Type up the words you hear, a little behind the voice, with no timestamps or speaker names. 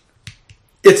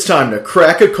It's time to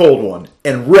crack a cold one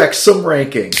and wreck some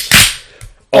rankings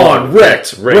on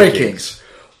Wrecked Rankings.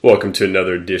 Welcome to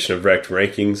another edition of Wrecked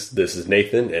Rankings. This is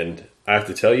Nathan, and I have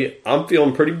to tell you, I'm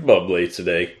feeling pretty bubbly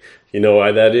today. You know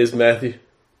why that is, Matthew?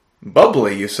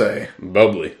 Bubbly, you say?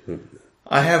 Bubbly.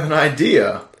 I have an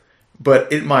idea,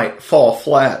 but it might fall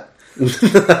flat.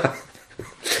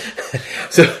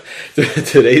 So,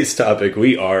 today's topic,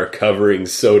 we are covering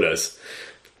sodas.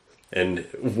 And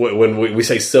when we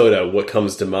say soda, what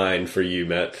comes to mind for you,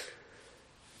 Matt?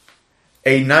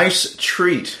 A nice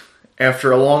treat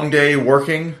after a long day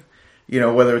working,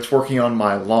 whether it's working on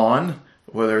my lawn,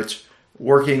 whether it's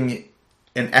working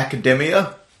in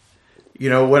academia,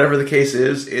 whatever the case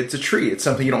is, it's a treat. It's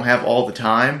something you don't have all the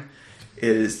time.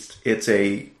 It's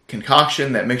a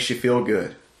concoction that makes you feel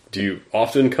good. Do you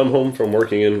often come home from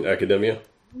working in academia?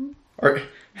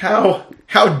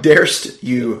 How darest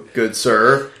you, good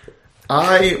sir?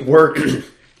 I work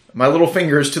my little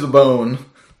fingers to the bone,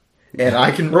 and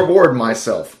I can reward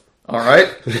myself. All right?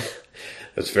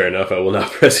 That's fair enough. I will not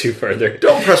press you further.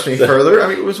 Don't press me further.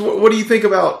 I mean, what do you think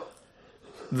about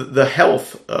the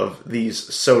health of these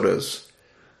sodas?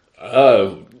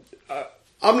 I'm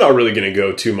not really going to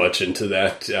go too much into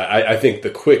that. I think the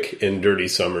quick and dirty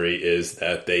summary is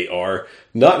that they are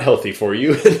not healthy for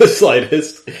you in the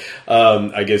slightest.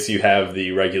 I guess you have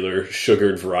the regular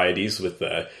sugared varieties with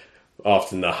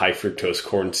often the high fructose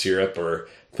corn syrup or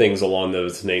things along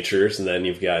those natures. And then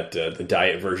you've got the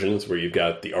diet versions where you've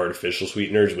got the artificial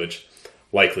sweeteners, which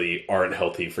likely aren't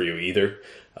healthy for you either.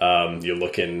 You're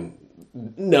looking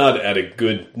not at a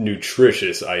good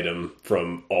nutritious item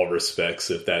from all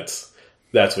respects. If that's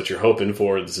what you're hoping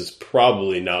for, this is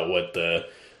probably not what the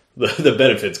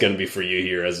benefit's going to be for you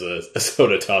here as a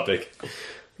soda topic.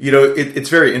 It's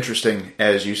very interesting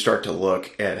as you start to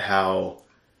look at how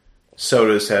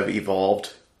sodas have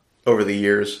evolved over the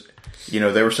years.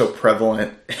 They were so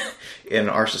prevalent in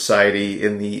our society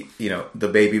in the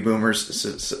baby boomers,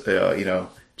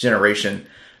 generation.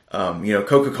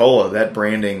 Coca-Cola, that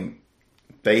branding,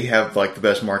 they have like the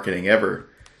best marketing ever.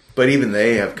 But even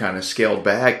they have kind of scaled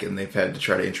back, and they've had to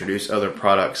try to introduce other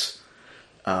products.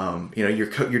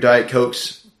 Your Diet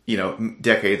Cokes,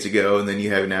 decades ago, and then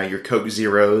you have now your Coke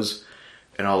Zeros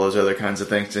and all those other kinds of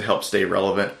things to help stay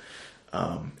relevant.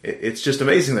 It's just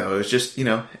amazing, though. It's just,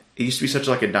 it used to be such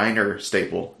like a diner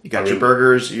staple. You got your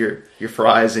burgers, your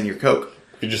fries, and your Coke.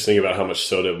 You just think about how much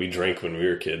soda we drank when we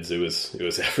were kids. It was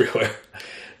everywhere.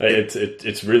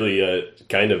 It's really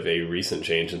kind of a recent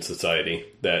change in society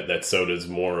that soda is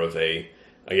more of a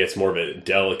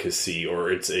delicacy,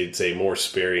 or it's a more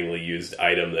sparingly used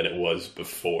item than it was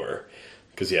before.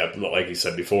 Because like you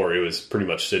said before, it was pretty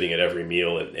much sitting at every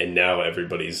meal, and now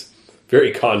everybody's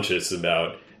very conscious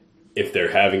about if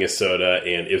they're having a soda,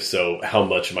 and if so, how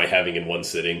much am I having in one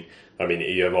sitting? I mean,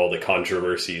 you have all the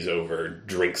controversies over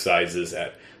drink sizes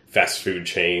at fast food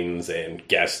chains and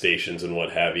gas stations and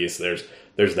what have you. So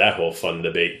there's that whole fun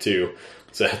debate too.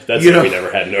 So that's what we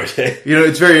never had in our day.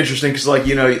 It's very interesting because,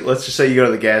 let's just say you go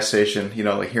to the gas station.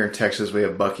 Like here in Texas, we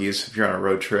have Buc-ee's if you're on a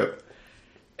road trip,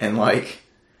 and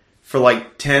for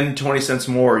 10, 20 cents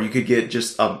more, you could get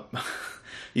just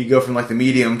you go from the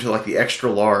medium to the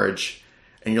extra large.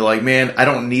 And you're like, man, I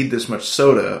don't need this much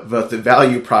soda, but the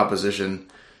value proposition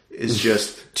is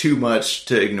just too much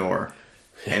to ignore.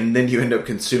 And then you end up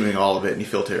consuming all of it and you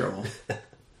feel terrible.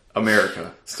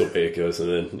 America. Still pay it goes. And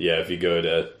then, if you go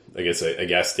to, I guess, a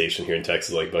gas station here in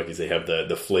Texas like Buc-ee's, they have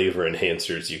the flavor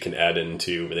enhancers you can add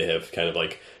into. They have kind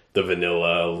of the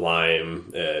vanilla,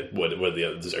 lime, what are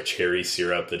the others? Are cherry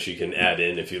syrup that you can add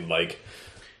in if you'd like.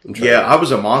 I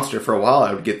was a monster for a while.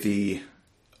 I would get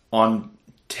on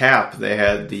tap, they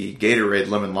had the Gatorade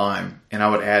lemon lime, and I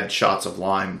would add shots of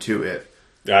lime to it.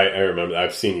 I remember.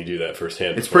 I've seen you do that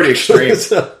firsthand. It's pretty extreme.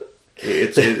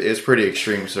 It's pretty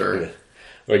extreme, sir. Yeah.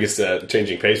 Well, I guess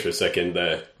changing pace for a second,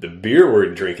 the beer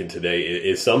we're drinking today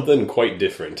is something quite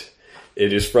different.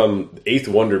 It is from Eighth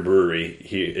Wonder Brewery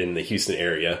here in the Houston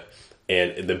area,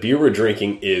 and the beer we're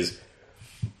drinking is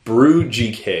Brew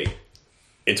GK.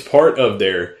 It's part of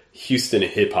their Houston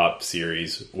hip hop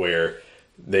series where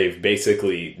they've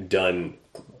basically done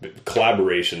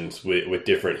collaborations with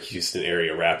different Houston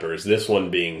area rappers. This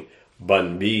one being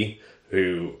Bun B,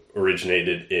 who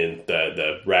originated in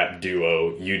the rap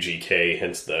duo UGK,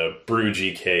 hence the Brew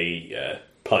GK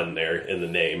pun there in the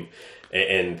name.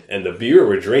 And the beer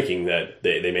we're drinking that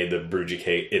they made, the Brew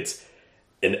GK, it's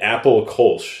an apple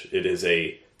Kolsch. It is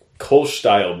a Kolsch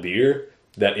style beer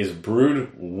that is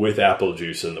brewed with apple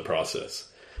juice in the process.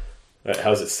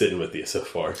 How's it sitting with you so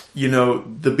far?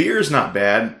 The beer is not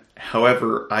bad.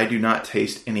 However, I do not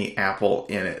taste any apple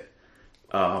in it.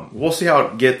 We'll see how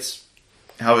it gets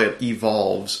how it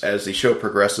evolves as the show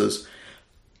progresses.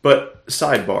 But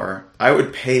sidebar, I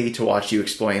would pay to watch you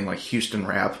explain like Houston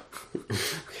rap.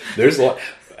 There's a lot.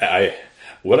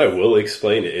 What I will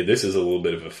explain, this is a little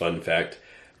bit of a fun fact.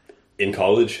 In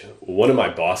college, one of my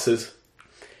bosses,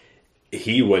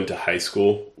 he went to high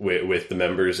school with the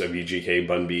members of UGK,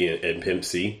 Bun B, and Pimp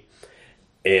C.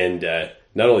 And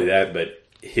not only that, but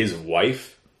his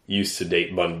wife used to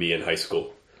date Bun B in high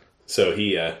school. So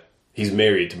he's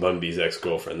married to Bun B's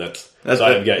ex-girlfriend. So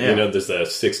I've got, there's a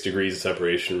 6 degrees of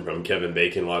separation from Kevin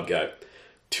Bacon. Well, I've got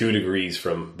 2 degrees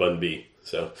from Bun B.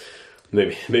 So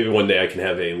maybe one day I can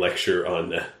have a lecture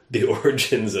on the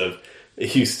origins of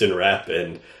Houston rap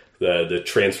and the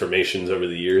transformations over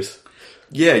the years.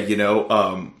 Yeah,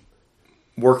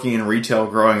 working in retail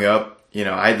growing up,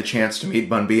 I had the chance to meet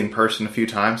Bun B in person a few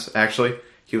times, actually.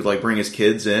 He would like bring his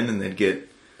kids in and they'd get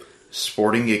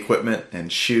sporting equipment and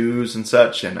shoes and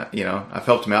such. And, I've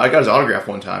helped him out. I got his autograph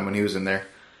one time when he was in there.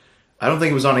 I don't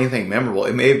think it was on anything memorable.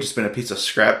 It may have just been a piece of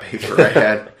scrap paper I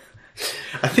had.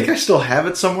 I think I still have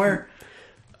it somewhere.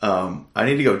 I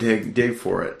need to go dig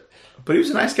for it. But he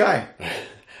was a nice guy.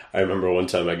 I remember one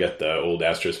time I got the old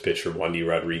Astros pitcher, Wandy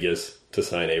Rodriguez, to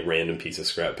sign a random piece of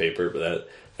scrap paper, but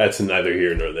that's neither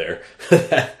here nor there.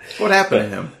 What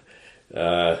happened to him?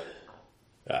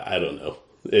 I don't know.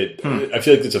 I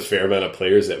feel like there's a fair amount of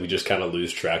players that we just kind of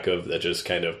lose track of that just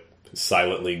kind of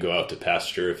silently go out to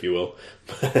pasture, if you will.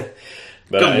 But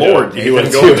good Lord, he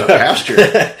went to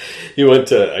pasture. He went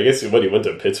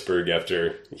to Pittsburgh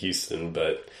after Houston,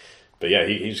 but yeah,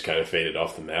 he just kind of faded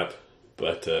off the map.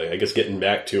 But I guess getting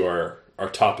back to our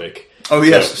topic. Oh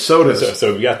yes, sodas.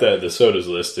 So we got the sodas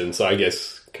list, and so I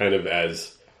guess kind of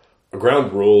as a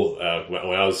ground rule, when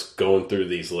I was going through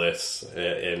these lists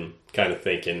and kind of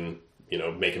thinking,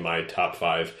 making my top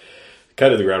 5,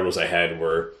 kind of the ground rules I had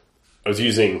were I was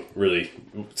using really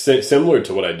similar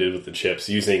to what I did with the chips,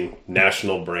 using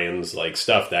national brands, like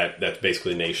stuff that's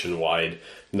basically nationwide,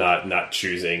 not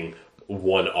choosing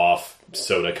one-off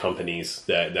soda companies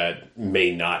that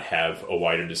may not have a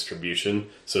wider distribution.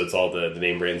 So it's all the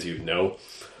name brands you know.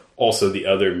 Also, the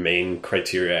other main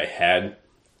criteria I had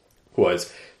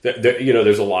was that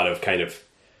there's a lot of kind of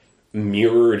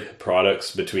mirrored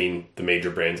products between the major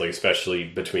brands, like especially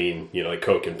between like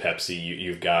Coke and Pepsi.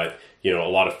 You've got a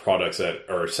lot of products that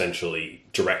are essentially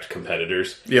direct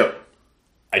competitors. Yep.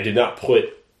 I did not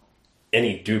put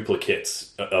any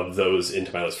duplicates of those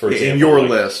into my list. For example, in your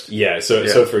list. Yeah.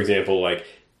 So for example, like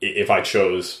if I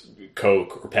chose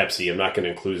Coke or Pepsi, I'm not going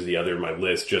to include the other in my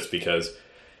list just because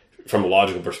from a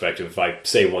logical perspective, if I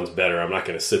say one's better, I'm not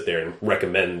going to sit there and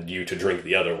recommend you to drink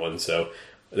the other one. So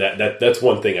that's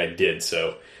one thing I did.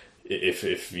 So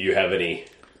if you have any...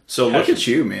 So look at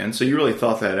you, man. So you really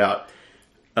thought that out.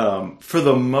 For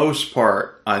the most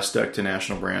part, I stuck to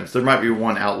national brands. There might be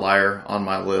one outlier on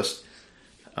my list.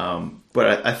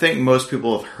 But I think most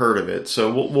people have heard of it,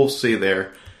 so we'll see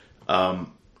there.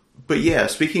 But yeah,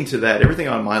 speaking to that, everything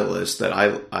on my list that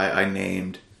I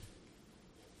named,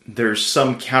 there's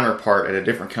some counterpart at a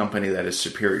different company that is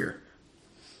superior.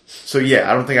 So yeah,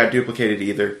 I don't think I duplicated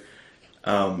either.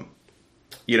 I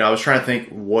was trying to think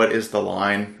what is the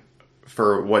line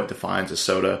for what defines a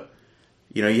soda.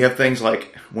 You have things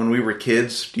like when we were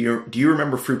kids. Do you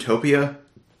remember Fruitopia?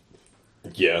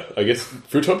 Yeah, I guess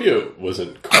Fruitopia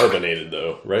wasn't carbonated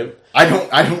though, right? I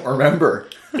don't remember.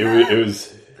 It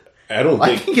was.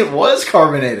 I think it was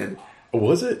carbonated.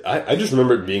 Was it? I just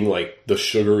remember it being like the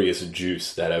sugariest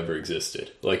juice that ever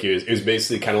existed. Like it was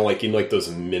basically kind of like in like those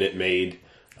Minute Maid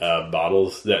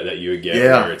bottles that you would get.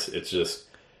 Yeah. Where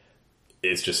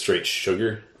it's just straight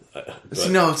sugar.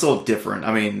 No, it's a little different.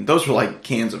 I mean, those were like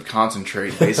cans of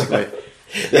concentrate, basically.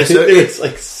 It's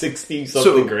like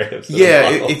 60-something grams. Yeah,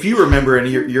 if you remember, and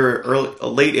you're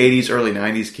late 80s, early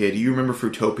 90s kid, you remember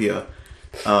Fruitopia.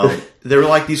 There were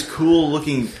like these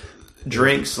cool-looking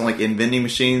drinks like in vending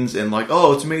machines, and like,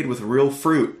 oh, it's made with real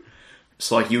fruit.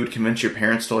 So like you would convince your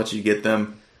parents to let you get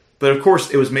them. But of course,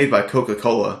 it was made by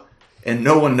Coca-Cola, and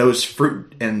no one knows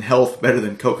fruit and health better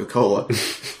than Coca-Cola.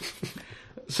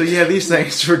 So yeah, these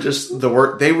things were just the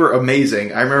work. They were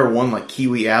amazing. I remember one like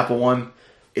kiwi apple one.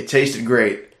 It tasted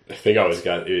great. I think I always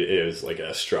got it was like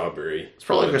a strawberry. It's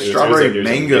probably like a strawberry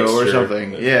mango or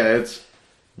something. Yeah, it's.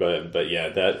 But yeah,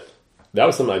 that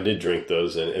was something I did drink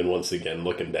those, and once again,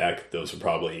 looking back, those were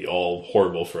probably all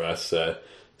horrible for us,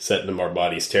 setting our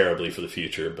bodies terribly for the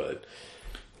future. But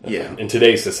yeah, in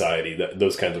today's society,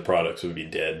 those kinds of products would be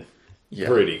dead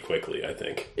pretty quickly, I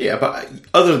think. Yeah, but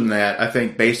other than that, I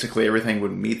think basically everything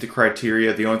would meet the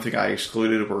criteria. The only thing I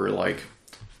excluded were like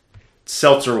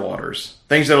seltzer waters.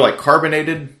 Things that are like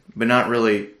carbonated, but not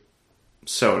really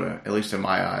soda, at least in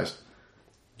my eyes.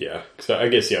 Yeah. So I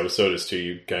guess, with sodas too,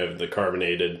 you kind of the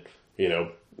carbonated,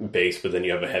 base, but then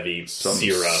you have a heavy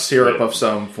syrup of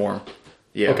some form.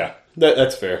 Yeah. Okay.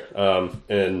 That's fair.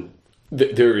 And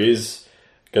there is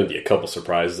going to be a couple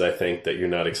surprises, I think, that you're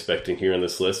not expecting here on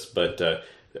this list, but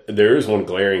there is one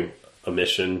glaring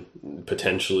omission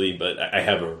potentially, but I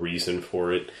have a reason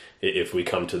for it if we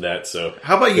come to that. So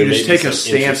how about you just take a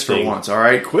stance for once? All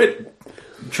right, quit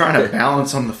trying to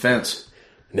balance on the fence.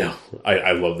 No,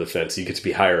 I love the fence. You get to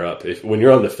be higher up. When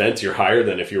you're on the fence, you're higher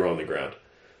than if you're on the ground.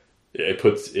 It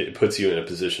puts you in a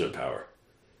position of power.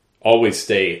 Always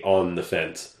stay on the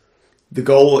fence. The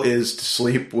goal is to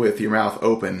sleep with your mouth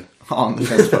open on the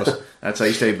fence post. That's how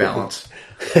you stay balanced.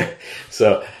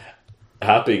 So,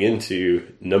 hopping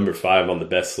into number 5 on the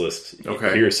best list.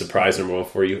 Okay. Here's surprise number 1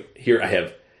 for you. Here I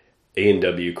have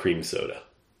A&W cream soda.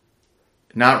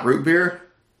 Not root beer?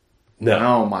 No.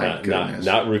 Oh my goodness.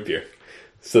 Not root beer.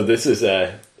 So this is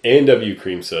A&W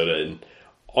cream soda, and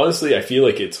honestly, I feel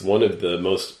like it's one of the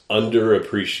most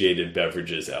underappreciated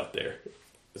beverages out there.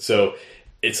 So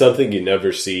it's something you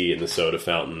never see in the soda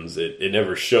fountains. It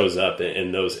never shows up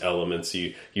in those elements.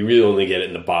 You really only get it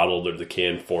in the bottled or the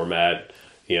canned format.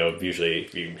 Usually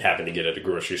if you happen to get it at a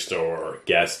grocery store or a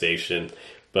gas station.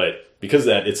 But because of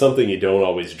that, it's something you don't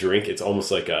always drink. It's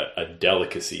almost like a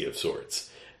delicacy of sorts.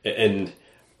 And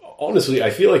honestly, I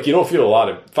feel like you don't find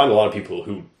a lot of people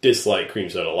who dislike cream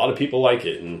soda. A lot of people like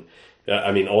it.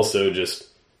 And also just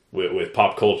with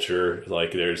pop culture,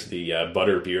 like there's the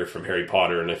butter beer from Harry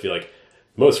Potter. And I feel like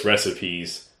most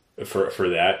recipes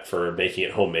for making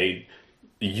it homemade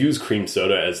use cream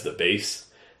soda as the base,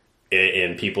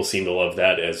 and people seem to love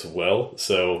that as well.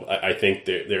 So I think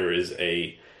there is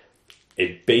a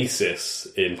basis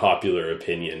in popular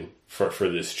opinion for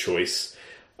this choice.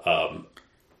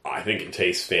 I think it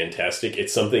tastes fantastic.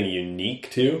 It's something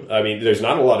unique too. There's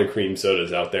not a lot of cream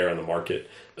sodas out there on the market,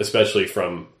 especially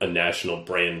from a national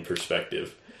brand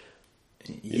perspective.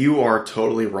 You are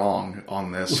totally wrong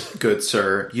on this, good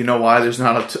sir. You know why there's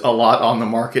not a lot on the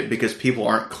market? Because people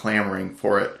aren't clamoring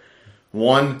for it.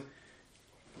 One,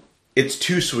 it's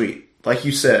too sweet, like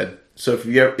you said. So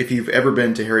if you've ever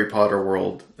been to Harry Potter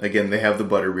World, again, they have the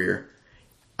butterbeer.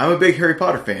 I'm a big Harry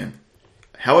Potter fan.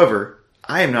 However,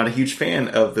 I am not a huge fan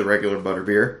of the regular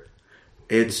butterbeer.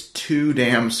 It's too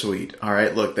damn sweet. All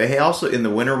right, look, they also, in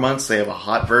the winter months, they have a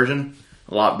hot version,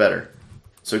 a lot better.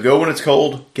 So go when it's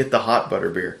cold, get the hot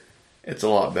butterbeer. It's a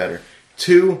lot better.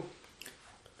 2,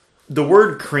 the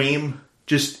word cream,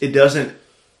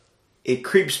 it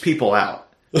creeps people out.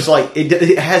 It's like,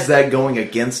 it has that going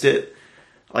against it.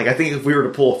 Like, I think if we were to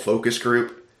pull a focus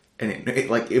group, and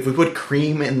if we put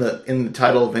cream in the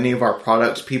title of any of our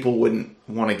products, people wouldn't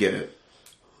want to get it.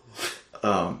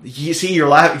 You see, you're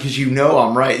laughing because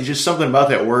I'm right. It's just something about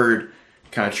that word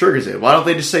kind of triggers it. Why don't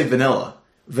they just say vanilla?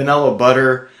 Vanilla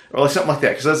butter, or like something like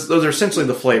that, because those are essentially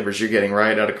the flavors you're getting,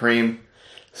 right, out of cream.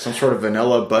 Some sort of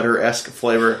vanilla butter-esque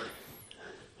flavor.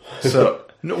 So,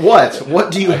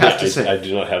 what do you have to say? I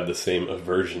do not have the same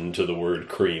aversion to the word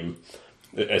cream,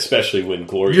 especially when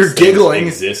glorious You're giggling.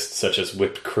 things exist, such as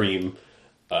whipped cream,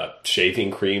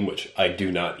 shaving cream, which I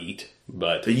do not eat.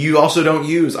 But you also don't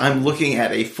use. I'm looking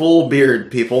at a full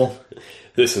beard, people.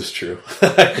 This is true.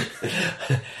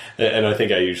 And I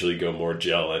think I usually go more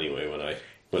gel anyway when I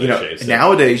shave. So.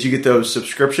 Nowadays, you get those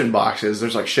subscription boxes.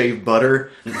 There's like shaved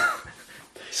butter.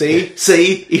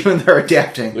 See? Even they're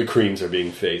adapting. The creams are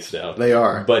being phased out. They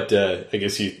are. But I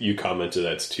guess you commented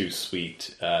that's too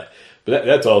sweet. But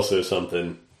that's also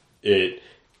something, it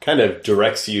kind of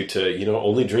directs you to,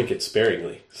 only drink it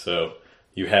sparingly. So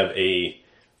you have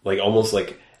almost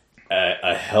like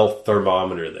a health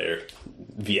thermometer there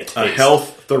via taste. A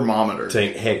health thermometer.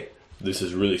 Saying, hey, this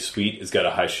is really sweet. It's got a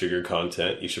high sugar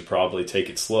content. You should probably take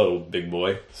it slow, big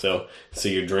boy. So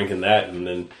you're drinking that, and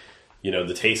then,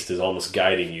 the taste is almost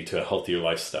guiding you to a healthier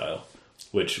lifestyle,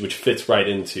 which fits right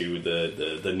into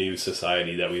the new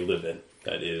society that we live in.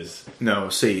 That is... No,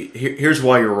 see, here's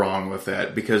why you're wrong with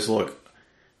that. Because, look,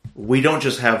 we don't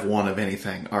just have one of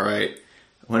anything, all right?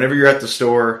 Whenever you're at the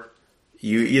store,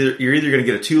 you're either going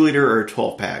to get a 2-liter or a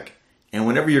 12-pack. And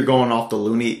whenever you're going off the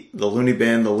loony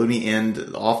bin, the loony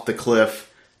end, off the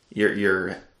cliff,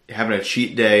 you're having a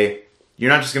cheat day,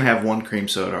 you're not just going to have one cream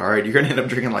soda, all right? You're going to end up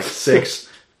drinking like 6,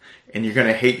 and you're going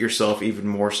to hate yourself even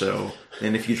more so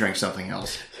than if you drank something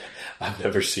else. I've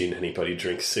never seen anybody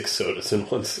drink 6 sodas in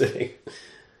one sitting.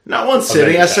 Not one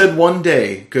sitting, I said one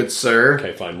day, good sir.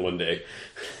 Okay, fine, one day.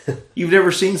 You've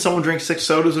never seen someone drink 6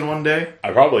 sodas in one day?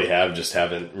 I probably have, just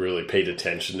haven't really paid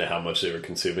attention to how much they were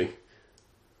consuming.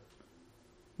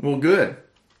 Well, good.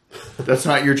 That's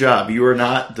not your job. You are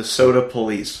not the soda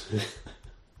police.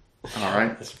 All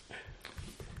right?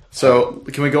 So,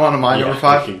 can we go on to my number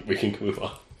 5? We can move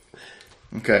on.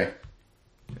 Okay.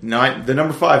 The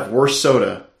number 5 worst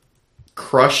soda,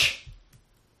 Crush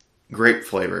grape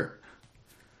flavor.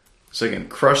 So again,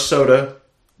 Crush soda,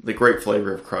 the grape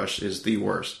flavor of Crush is the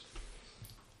worst.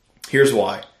 Here's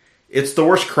why. It's the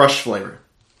worst Crush flavor.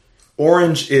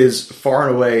 Orange is far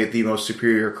and away the most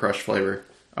superior Crush flavor.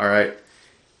 All right.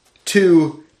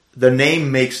 2, the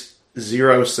name makes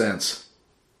 0 sense.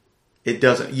 It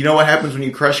doesn't. You know what happens when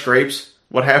you crush grapes?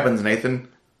 What happens, Nathan?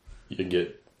 You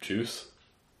get juice.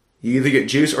 You either get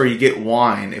juice or you get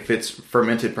wine if it's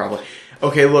fermented properly.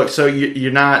 Okay, look. So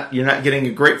you're not getting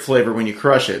a grape flavor when you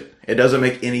crush it. It doesn't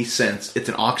make any sense. It's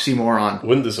an oxymoron.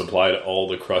 Wouldn't this apply to all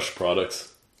the Crush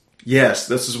products? Yes,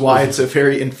 this is why it's a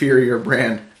very inferior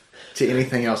brand to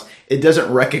anything else. It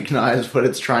doesn't recognize what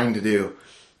it's trying to do.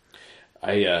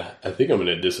 I think I'm going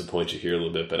to disappoint you here a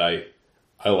little bit, but I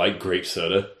like grape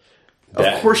soda.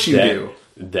 Of course you do.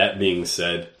 That being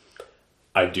said,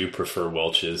 I do prefer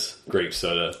Welch's grape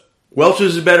soda.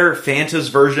 Welch's is better. Fanta's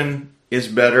version is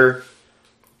better.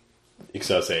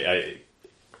 Because I'll say,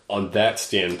 on that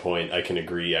standpoint, I can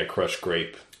agree. Crush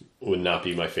grape would not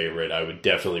be my favorite. I would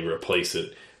definitely replace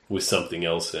it with something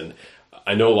else. And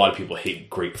I know a lot of people hate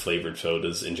grape flavored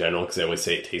sodas in general because they always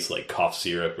say it tastes like cough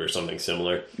syrup or something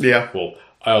similar. Yeah. Well,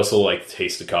 I also like the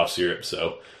taste of cough syrup,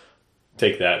 so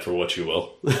take that for what you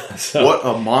will. So, what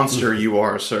a monster you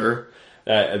are, sir.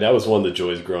 That was one of the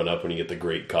joys growing up when you get the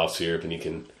great cough syrup and you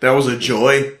can... That was a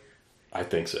joy? I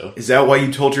think so. Is that why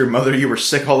you told your mother you were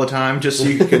sick all the time, just so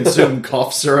you could consume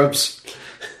cough syrups?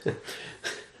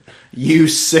 You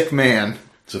sick man.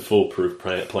 It's a foolproof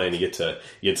plan. You get to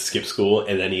skip school,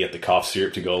 and then you get the cough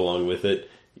syrup to go along with it.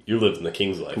 You're living the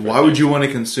king's life. Why would you want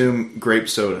to consume grape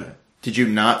soda? Did you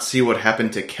not see what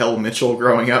happened to Kel Mitchell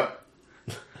growing up?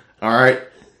 All right.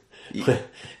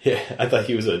 Yeah, I thought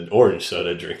he was an orange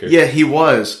soda drinker. Yeah, he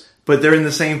was. But they're in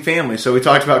the same family. So we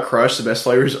talked about Crush. The best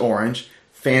flavor is orange.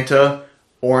 Fanta,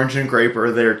 orange, and grape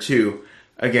are there too.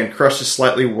 Again, Crush is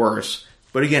slightly worse.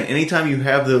 But again, anytime you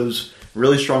have those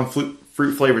really strong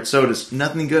fruit-flavored sodas,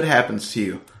 nothing good happens to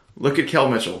you. Look at Kel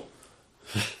Mitchell.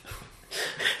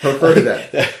 I've heard of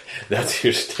that. That's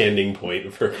your standing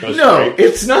point for Crush No, grape.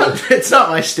 it's not. It's not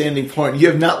my standing point. You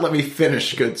have not let me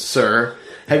finish, good sir.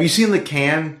 Have you seen the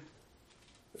can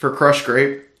for Crush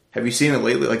grape? Have you seen it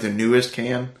lately? Like the newest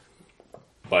can?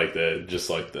 Like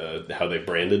how they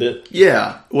branded it.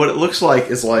 Yeah. What it looks like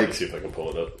is like. Let's see if I can pull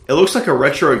it up. It looks like a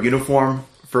retro uniform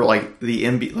for like the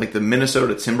like the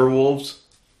Minnesota Timberwolves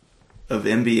of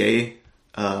NBA.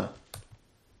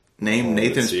 Name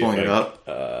Nathan's pulling it up.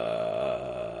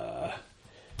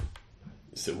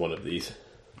 Is it one of these?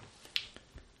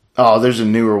 Oh, there's a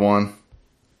newer one.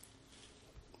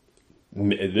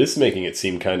 This is making it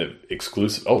seem kind of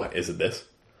exclusive. Oh, is it this?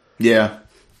 Yeah.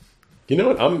 You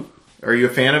know what? Are you a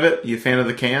fan of it? You a fan of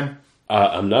the can?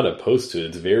 I'm not opposed to it.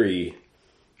 It's very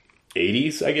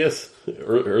 80s, I guess.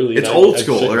 Early. It's old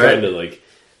school, right?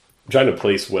 Trying to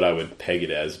place what I would peg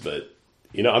it as, but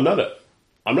I'm not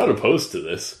opposed to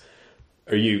this.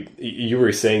 Are you? You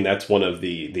were saying that's one of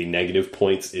the negative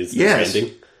points is the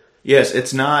branding? Yes,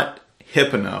 it's not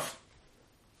hip enough.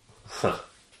 Huh.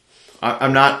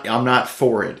 I'm not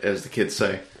for it, as the kids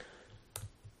say.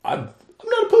 I'm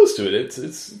not opposed to it.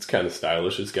 It's kind of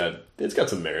stylish. It's got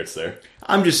some merits there.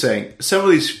 I'm just saying, some of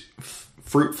these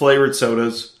fruit flavored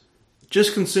sodas,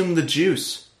 just consume the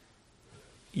juice.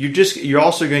 You're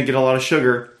also going to get a lot of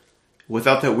sugar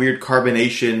without that weird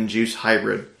carbonation juice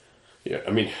hybrid. Yeah,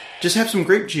 I mean, just have some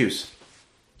grape juice.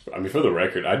 I mean, for the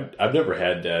record, I've never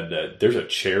had that. There's a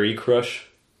cherry Crush.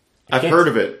 I've heard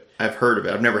of it.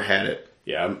 I've never had it.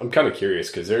 Yeah, I'm kind of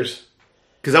curious because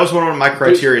that was one of my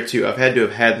criteria too. I've had to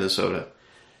have had the soda.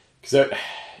 Because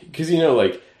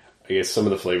I guess some of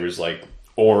the flavors like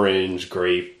orange,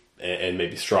 grape, and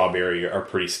maybe strawberry are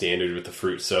pretty standard with the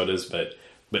fruit sodas, but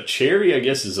cherry I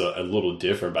guess is a little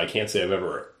different. But I can't say I've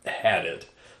ever had it.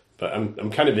 But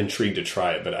I'm kind of intrigued to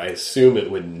try it. But I assume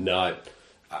it would not.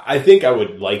 I think I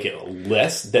would like it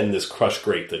less than this Crush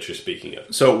grape that you're speaking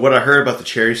of. So what I heard about the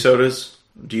cherry sodas,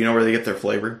 do you know where they get their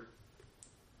flavor?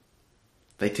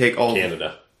 They take all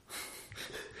Canada.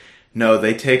 No,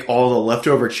 they take all the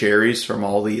leftover cherries from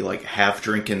all the half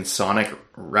drinking Sonic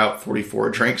Route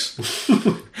 44 drinks,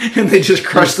 and they just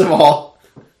crush them all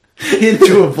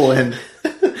into a blend,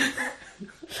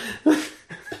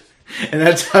 and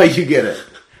that's how you get it.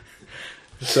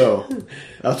 So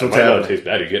that's what's happening. It taste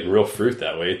bad. You're getting real fruit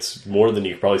that way. It's more than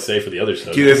you could probably say for the other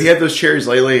sodas. Dude, have you had those cherries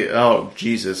lately? Oh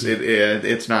Jesus,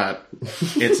 it's not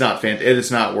it's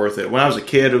not worth it. When I was a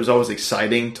kid, it was always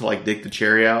exciting to dig the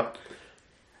cherry out.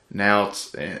 Now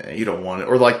it's you don't want it,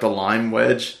 or the lime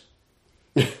wedge.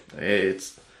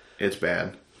 It's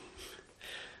bad.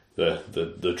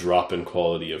 The drop in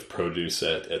quality of produce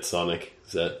at Sonic,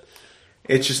 is that?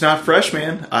 It's just not fresh,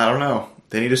 man. I don't know.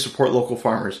 They need to support local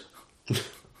farmers.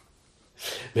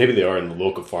 Maybe they are, and the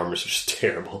local farmers are just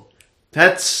terrible.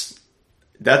 That's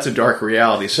a dark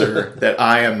reality, sir, that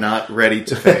I am not ready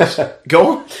to face.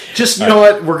 Go on. Just, you know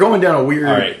what? We're going down a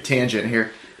weird tangent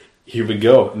here. Here we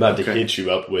go. I'm about to hit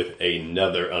you up with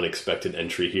another unexpected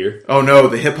entry here. Oh no,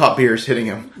 the hip-hop beer is hitting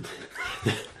him.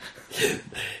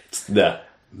 It's the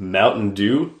Mountain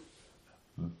Dew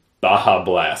Baja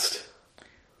Blast.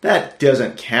 That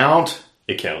doesn't count.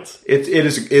 It counts.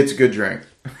 It's a good drink.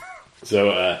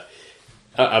 So,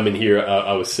 I'm in here,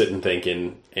 I was sitting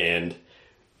thinking, and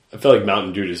I felt like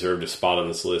Mountain Dew deserved a spot on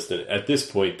this list. And at this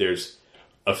point, there's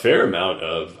a fair amount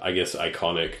of, I guess,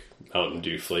 iconic Mountain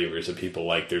Dew flavors that people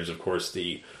like. There's, of course,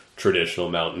 the traditional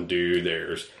Mountain Dew.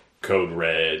 There's Code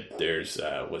Red. There's,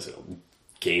 was it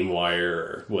Game Wire?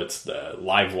 Or what's the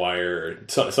Live Wire? Or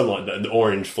something like the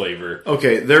orange flavor.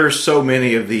 Okay, there's so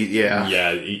many of these, yeah.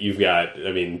 Yeah, you've got,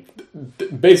 I mean,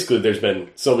 basically there's been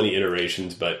so many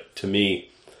iterations, but to me,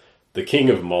 the king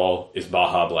of them all is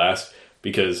Baja Blast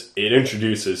because it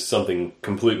introduces something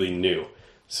completely new.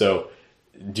 So,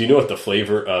 do you know what the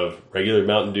flavor of regular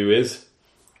Mountain Dew is?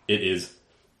 It is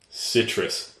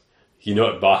citrus. You know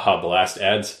what Baja Blast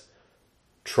adds?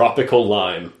 Tropical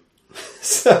lime.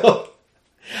 So,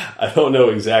 I don't know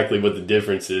exactly what the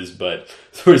difference is, but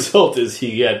the result is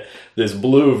you get this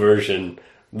blue version,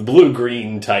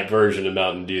 blue-green type version of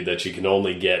Mountain Dew that you can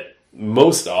only get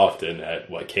most often at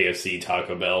KFC,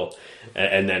 Taco Bell,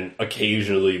 and then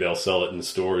occasionally they'll sell it in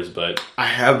stores. But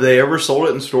have they ever sold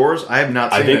it in stores? I have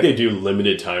not seen it. I think they do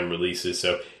limited time releases,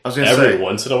 so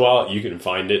once in a while you can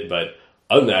find it. But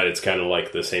other than that, it's kind of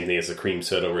like the same thing as a cream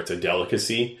soda, where it's a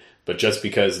delicacy, but just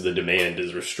because the demand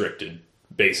is restricted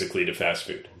basically to fast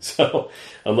food. So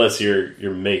unless you're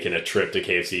making a trip to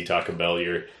KFC, Taco Bell,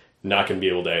 you're not going to be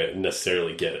able to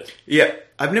necessarily get it. Yeah,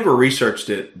 I've never researched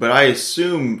it, but I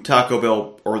assume Taco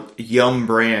Bell or Yum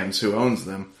Brands, who owns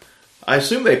them, I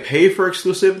assume they pay for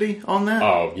exclusivity on that?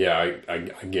 Oh, yeah, I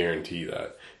guarantee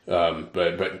that.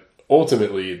 But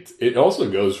ultimately, it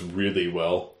also goes really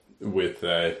well with,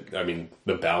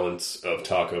 the balance of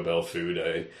Taco Bell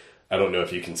food. I don't know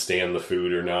if you can stand the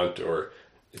food or not, or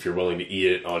if you're willing to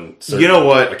eat it on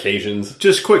certain occasions.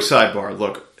 Just quick sidebar.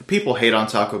 Look, people hate on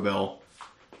Taco Bell.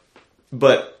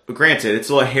 But granted, it's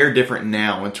a hair different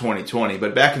now in 2020.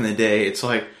 But back in the day, it's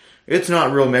like, it's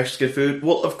not real Mexican food.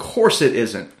 Well, of course it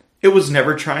isn't. It was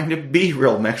never trying to be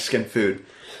real Mexican food.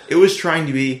 It was trying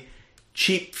to be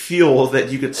cheap fuel that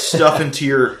you could stuff into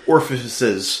your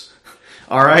orifices.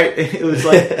 All right? It was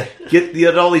like,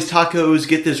 get all these tacos,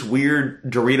 get this weird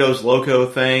Doritos Loco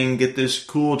thing, get this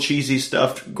cool cheesy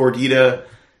stuffed gordita.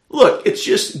 Look, it's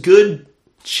just good,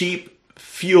 cheap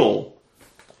fuel.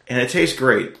 And it tastes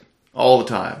great. All the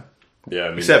time. Yeah, I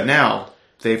mean, except now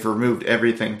they've removed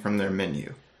everything from their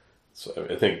menu. So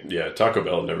I think, Taco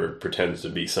Bell never pretends to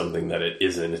be something that it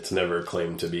isn't. It's never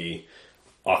claimed to be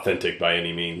authentic by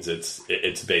any means. It's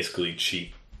basically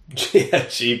cheap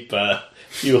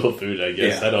fuel food, I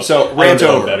guess. Yeah.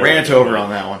 Rant over on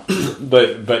that one.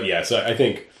 but yeah, so I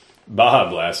think Baja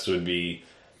Blast would be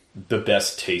the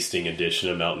best tasting edition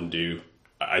of Mountain Dew.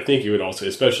 I think it would also,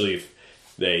 especially if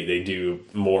they do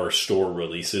more store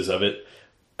releases of it,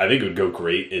 I think it would go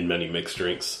great in many mixed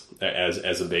drinks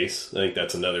as a base. I think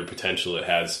that's another potential it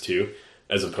has too,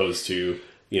 as opposed to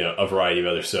a variety of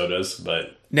other sodas.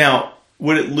 But now,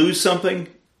 would it lose something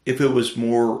if it was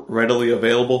more readily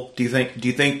available? Do you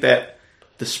think that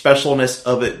the specialness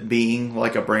of it being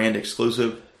like a brand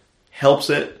exclusive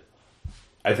helps it?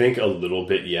 I think a little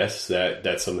bit, yes.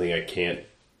 That's something I can't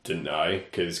deny,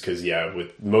 because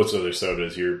with most other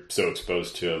sodas you're so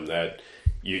exposed to them that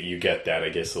you get that, I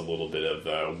guess, a little bit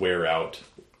of wear out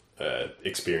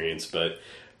experience. But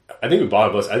I think with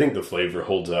Baja Blast, I think the flavor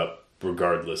holds up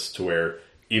regardless, to where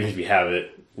even if you have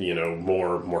it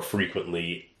more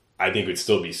frequently, I think it would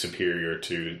still be superior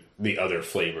to the other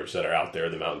flavors that are out there,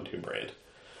 the Mountain Dew brand.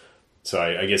 So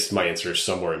I guess my answer is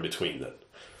somewhere in between then.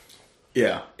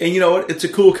 Yeah, and you know what, it's a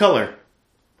cool color.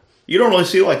 You don't really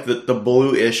see like the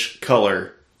bluish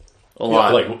color a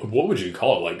lot. Like, what would you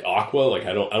call it? Like aqua? Like,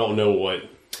 I don't know what.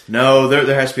 No, there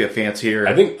has to be a fancier.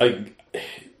 I think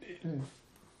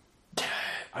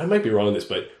I might be wrong on this,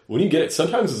 but when you get it,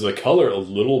 sometimes is the color a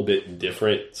little bit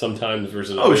different sometimes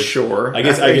versus others. Oh, sure. I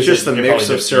guess just the mix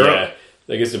of syrup.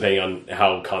 I guess depending on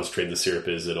how concentrated the syrup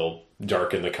is, it'll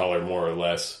darken the color more or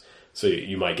less. So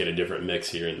you might get a different mix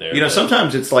here and there.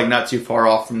 Sometimes it's like not too far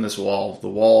off from this wall. The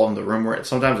wall in the room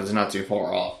sometimes it's not too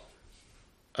far off.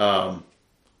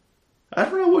 I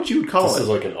don't know what you would call This it. is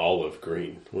like an olive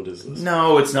green. What is this?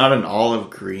 No, it's not an olive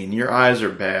green. Your eyes are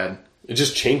bad. It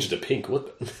just changed to pink.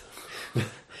 What the...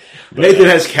 Nathan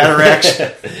has cataracts.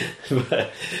 Yeah,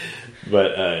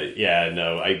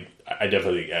 no, I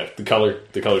definitely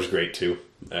the color's great too.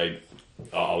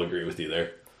 I'll agree with you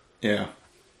there. Yeah,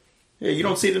 you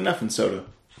don't see it enough in soda.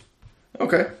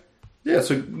 Okay, yeah.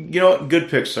 So you know what? Good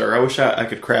pick, sir. I wish I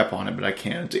could crap on it, but I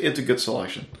can't. It's a good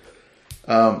selection.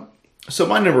 So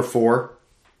my number 4,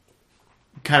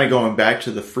 kind of going back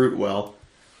to the fruit well,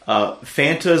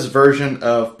 Fanta's version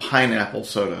of pineapple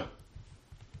soda.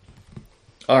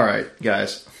 All right,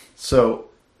 guys. So,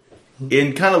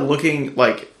 in kind of looking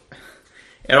like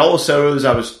at all the sodas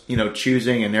I was,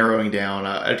 choosing and narrowing down,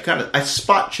 I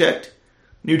spot checked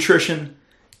nutrition.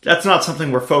 That's not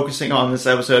something we're focusing on this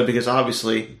episode because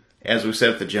obviously, as we said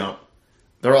at the jump,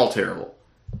 they're all terrible.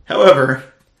 However,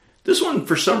 this one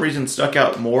for some reason stuck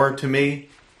out more to me.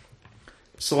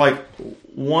 So, like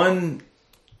one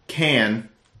can,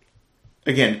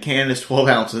 again, can is 12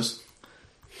 ounces.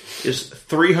 Is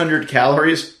 300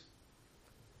 calories,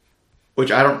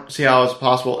 which I don't see how it's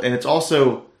possible. And it's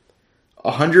also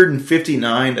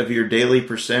 159 of your daily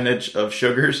percentage of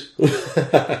sugars.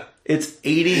 It's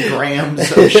 80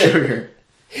 grams of sugar.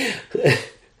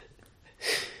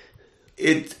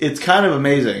 It's kind of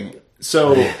amazing.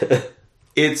 So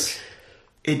it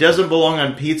doesn't belong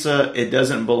on pizza. It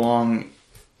doesn't belong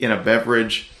in a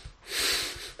beverage.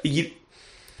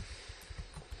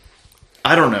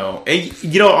 I don't know.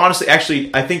 Honestly, actually,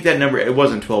 I think that number, it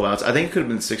wasn't 12 ounce. I think it could have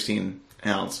been 16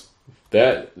 ounce.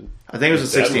 I think it was a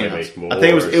 16 ounce. I think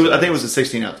it was a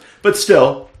 16 ounce. But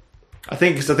still, I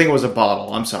think it was a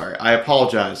bottle. I'm sorry. I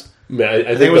apologize. Man,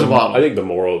 I think it was a bottle. I think the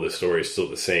moral of the story is still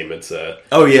the same. It's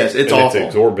oh yes, it's awful. It's an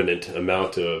exorbitant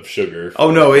amount of sugar. Oh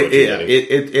no,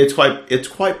 it's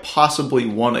quite possibly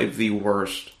one of the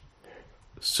worst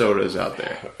sodas out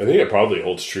there. I think it probably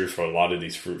holds true for a lot of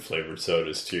these fruit flavored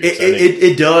sodas too.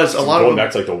 It does. A lot of them, going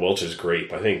back to like the Welch's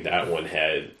grape. I think that one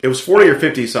had, it was 40 or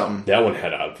 50 something. That one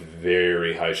had a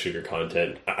very high sugar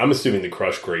content. I'm assuming the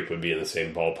crushed grape would be in the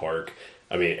same ballpark.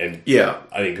 I mean, and yeah,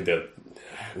 I think that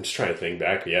I'm just trying to think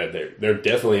back. Yeah, they're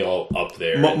definitely all up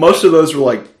there. Most of those were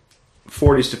like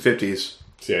 40s to 50s.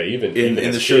 So yeah, even in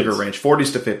the sugar range,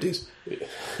 40s to 50s.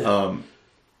 Yeah.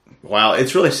 Wow,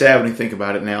 it's really sad when you think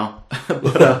about it now.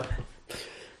 But,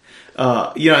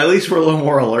 at least we're a little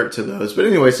more alert to those. But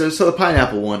anyway, so the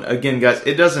pineapple one, again, guys,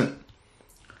 it doesn't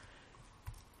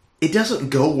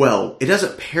go well. It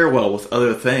doesn't pair well with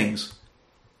other things.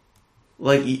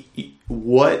 Like,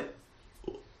 what?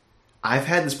 I've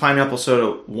had this pineapple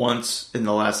soda once in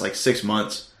the last, 6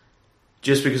 months,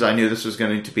 just because I knew this was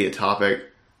going to be a topic.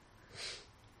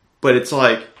 But it's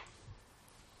like,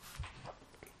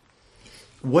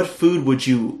 what food would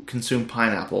you consume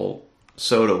pineapple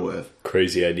soda with?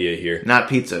 Crazy idea here. Not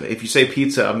pizza. If you say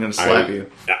pizza, I'm going to slap you.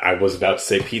 I was about to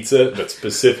say pizza, but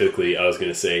specifically I was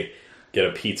going to say get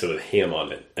a pizza with ham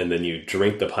on it, and then you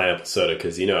drink the pineapple soda,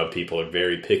 because you know people are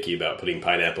very picky about putting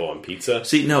pineapple on pizza.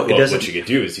 See, no, it doesn't. What you could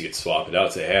do is you could swap it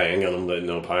out, say, hey, I ain't going to let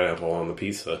no pineapple on the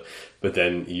pizza. But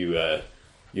then you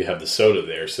have the soda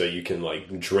there, so you can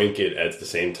drink it at the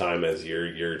same time as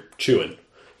you're chewing.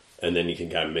 And then you can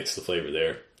kind of mix the flavor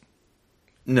there.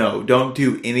 No, don't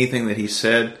do anything that he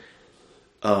said.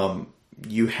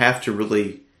 You have to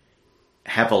really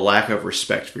have a lack of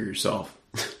respect for yourself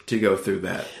to go through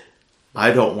that. I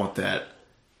don't want that.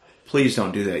 Please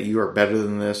don't do that. You are better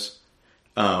than this.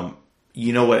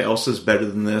 You know what else is better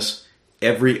than this?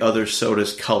 Every other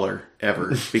soda's color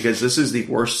ever. Because this is the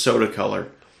worst soda color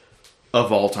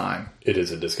of all time. It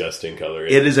is a disgusting color.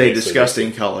 It is a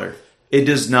disgusting color. It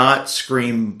does not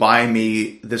scream, buy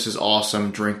me, this is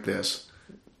awesome, drink this.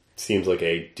 Seems like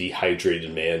a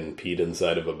dehydrated man peed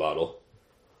inside of a bottle.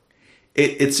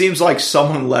 It seems like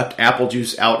someone left apple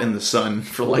juice out in the sun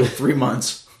for 3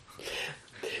 months.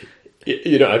 I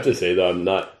have to say, though, I'm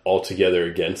not altogether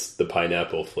against the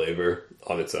pineapple flavor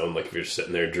on its own. If you're just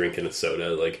sitting there drinking a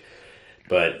soda,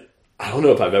 but I don't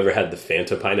know if I've ever had the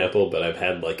Fanta pineapple, but I've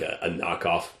had a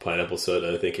knockoff pineapple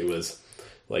soda. I think it was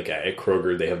at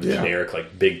Kroger, they have the generic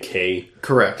Big K.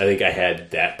 Correct. I think I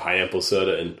had that pineapple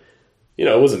soda, and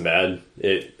it wasn't bad.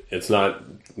 It's not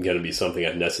going to be something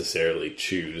I'd necessarily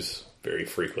choose very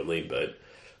frequently, but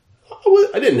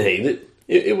I didn't hate it.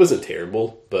 It wasn't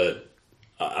terrible, but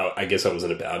I guess I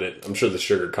wasn't about it. I'm sure the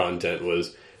sugar content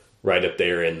was right up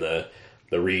there in the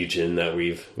region that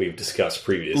we've discussed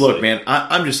previously. Look, man,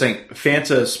 I'm just saying,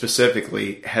 Fanta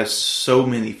specifically has so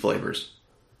many flavors.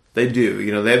 They do.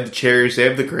 They have the cherries, they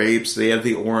have the grapes, they have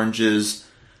the oranges,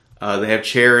 they have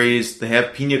cherries, they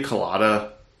have pina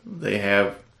colada, they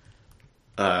have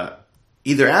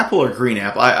either apple or green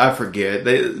apple. I forget.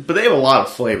 But they have a lot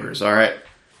of flavors, all right?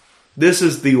 This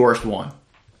is the worst one.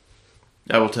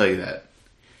 I will tell you that.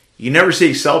 You never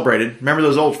see it celebrated. Remember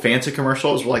those old Fanta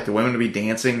commercials where like the women would be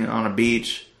dancing on a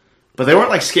beach? But they weren't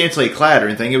like scantily clad or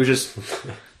anything. It was just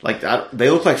like they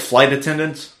looked like flight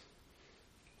attendants.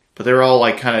 But they were all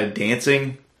like kind of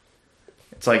dancing.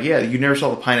 It's like, yeah, you never saw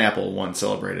the pineapple one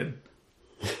celebrated.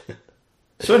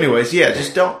 So anyways, yeah,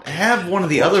 just don't have one of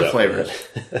the other flavors.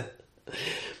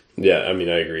 Yeah, I mean,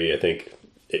 I agree. I think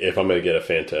if I'm going to get a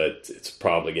Fanta, it's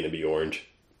probably going to be orange.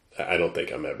 I don't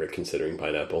think I'm ever considering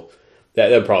pineapple.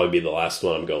 That'd probably be the last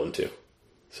one I'm going to.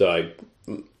 So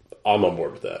I'm on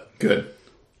board with that. Good.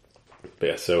 But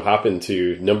yeah, so hop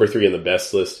into number 3 on the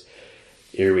best list.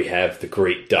 Here we have the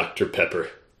great Dr. Pepper.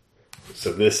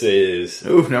 So this is...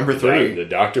 Ooh, number 3. The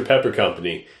Dr. Pepper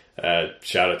Company.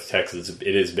 Shout out to Texas.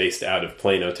 It is based out of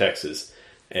Plano, Texas.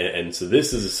 And so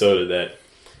this is a soda that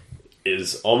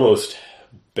is almost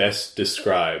best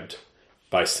described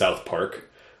by South Park,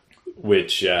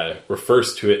 which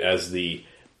refers to it as the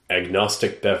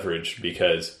agnostic beverage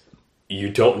because you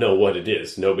don't know what it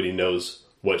is. Nobody knows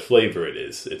what flavor it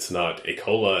is. It's not a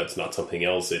cola. It's not something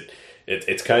else.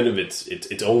 It's kind of its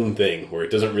own thing where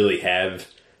it doesn't really have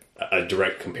a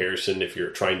direct comparison if you're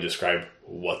trying to describe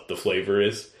what the flavor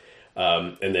is.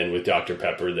 And then with Dr.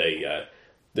 Pepper,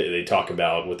 they talk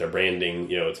about with their branding,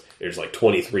 there's like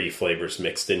 23 flavors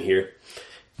mixed in here.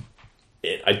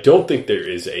 And I don't think there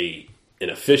is an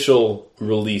official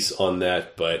release on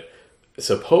that, but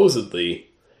supposedly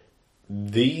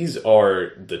these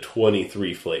are the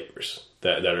 23 flavors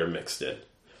that are mixed in.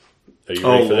 Are you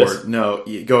ready for Lord, this? No,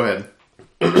 go ahead.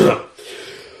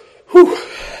 Whew.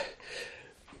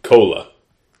 Cola,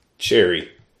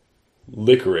 cherry,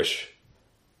 licorice,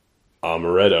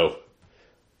 amaretto,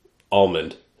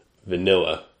 almond,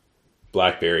 vanilla,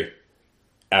 blackberry,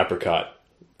 apricot,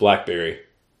 blackberry,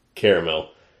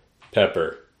 caramel,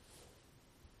 pepper,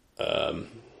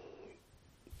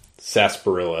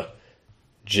 sarsaparilla,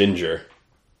 ginger,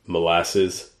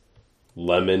 molasses,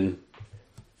 lemon,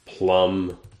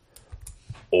 plum,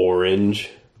 orange,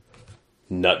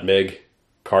 nutmeg,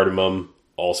 cardamom,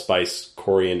 allspice,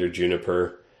 coriander,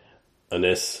 juniper,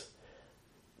 anise,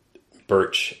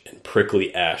 birch, and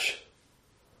prickly ash.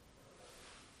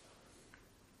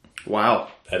 Wow.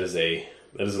 That is a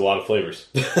lot of flavors.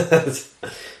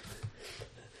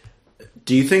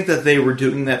 Do you think that they were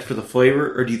doing that for the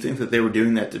flavor, or do you think that they were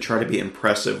doing that to try to be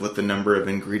impressive with the number of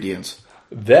ingredients?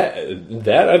 That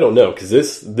I don't know, because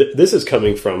this is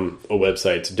coming from a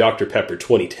website, it's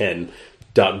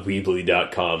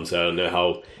drpepper2010.weebly.com, so I don't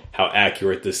know how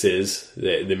accurate this is.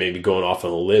 They may be going off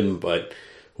on a limb, but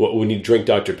when you drink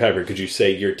Dr. Pepper, could you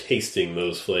say you're tasting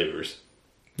those flavors?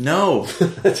 No.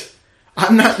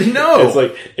 I'm not, no. It's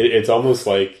like, it's almost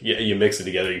like you mix it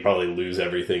together, you probably lose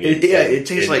everything. It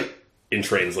tastes like... In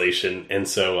translation, and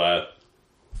so, I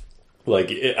don't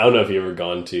know if you've ever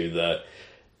gone to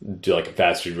like a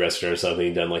fast food restaurant or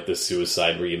something, done like the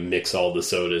suicide where you mix all the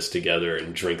sodas together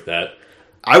and drink that.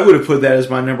 I would have put that as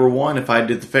my number 1 if I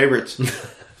did the favorites.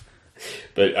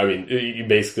 But, I mean, you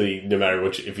basically, no matter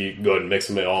which, if you go ahead and mix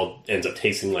them, it all ends up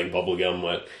tasting like bubblegum.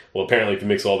 Well, apparently if you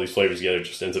mix all these flavors together, it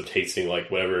just ends up tasting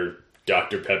like whatever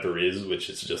Dr. Pepper is, which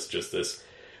is just this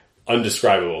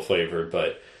undescribable flavor.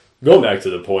 But going back to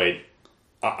the point,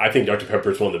 I think Dr. Pepper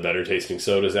is one of the better tasting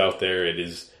sodas out there. It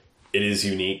is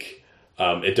unique.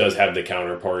 It does have the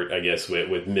counterpart, I guess,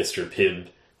 with Mr. Pibb,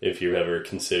 if you've ever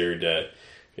considered,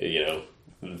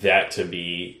 that to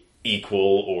be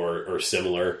equal or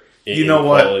similar in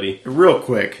quality. What? Real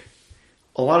quick.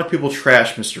 A lot of people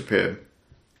trash Mr. Pibb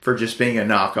for just being a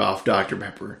knockoff Dr.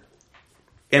 Pepper.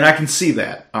 And I can see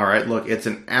that. All right, look, it's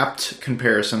an apt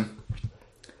comparison.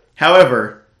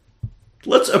 However,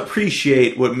 let's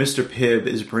appreciate what Mr. Pibb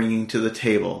is bringing to the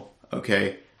table,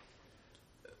 okay?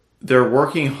 They're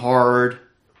working hard.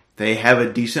 They have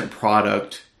a decent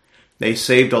product. They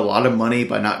saved a lot of money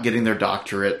by not getting their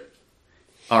doctorate.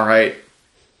 All right?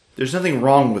 There's nothing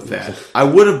wrong with that. I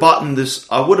would have bought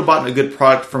a good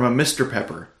product from a Mr.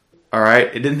 Pepper. All right?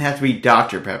 It didn't have to be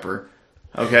Dr. Pepper.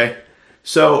 Okay?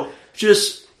 So,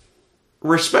 just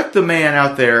respect the man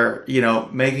out there,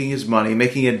 making his money,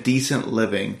 making a decent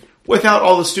living, without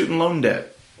all the student loan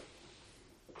debt.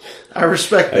 I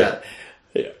respect that.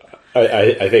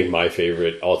 I think my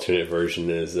favorite alternate version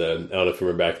is, I don't know if you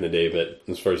remember back in the day, but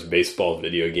as far as baseball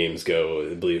video games go,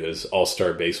 I believe it was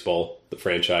All-Star Baseball, the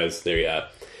franchise. There,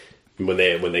 when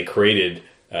they created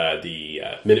the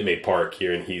Minute Maid Park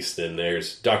here in Houston,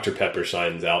 there's Dr. Pepper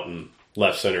signs out in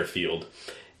left center field.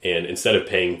 And instead of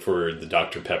paying for the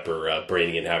Dr. Pepper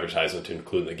branding and advertisement to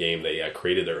include in the game, they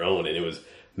created their own, and it was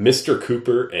Mr.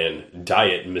 Cooper and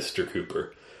Diet Mr.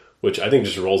 Cooper, which I think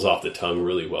just rolls off the tongue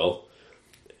really well.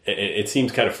 And it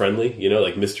seems kind of friendly,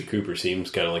 like Mr. Cooper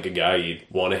seems kind of like a guy you'd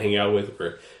want to hang out with,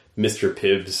 where Mr.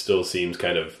 Pibb still seems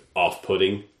kind of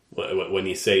off-putting when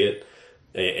you say it.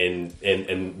 And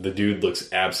the dude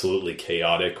looks absolutely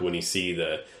chaotic when you see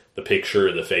the picture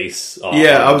of the face.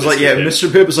 I was Mr. like, yeah, Pibb. Mr.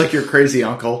 Pibb is like your crazy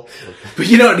uncle. But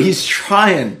you know what? He's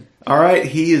trying. All right?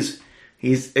 He's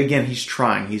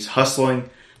trying. He's hustling.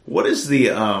 What is the,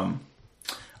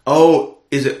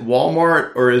 is it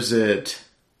Walmart or is it,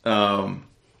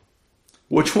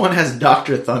 which one has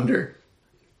Dr. Thunder?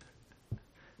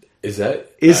 Is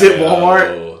it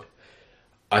Walmart?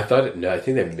 I thought no. I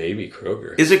think that may be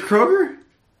Kroger. Is it Kroger?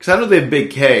 Because I know they have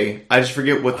Big K. I just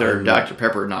forget what their Dr.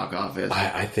 Pepper knockoff is.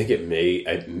 I think it may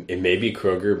be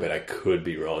Kroger, but I could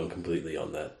be wrong completely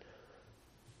on that.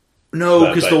 No,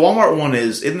 because the Walmart one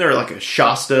isn't there like a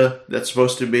Shasta that's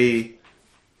supposed to be?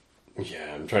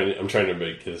 Yeah, I'm trying to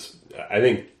make this. I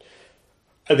think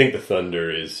the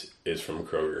Thunder is from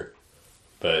Kroger,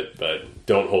 but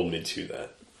don't hold me to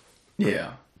that.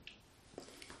 Yeah.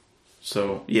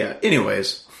 So yeah.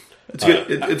 Anyways, it's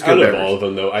good. It's good. Out of beverage. all of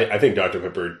them, though, I think Dr.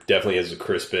 Pepper definitely has the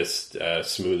crispest,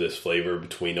 smoothest flavor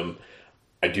between them.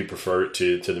 I do prefer it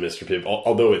to the Mr. Pibb,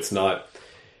 although it's not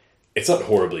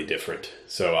horribly different.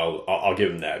 So I'll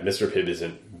give him that. Mr. Pibb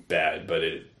isn't bad, but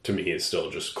it to me is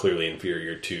still just clearly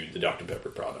inferior to the Dr. Pepper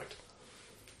product.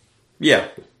 Yeah,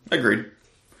 agreed.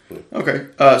 Okay,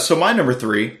 so my number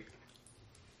 3.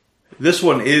 This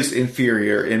one is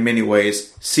inferior in many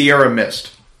ways. Sierra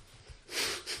Mist.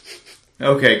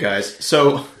 Okay, guys.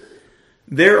 So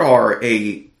there are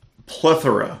a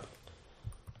plethora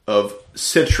of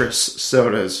citrus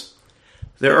sodas.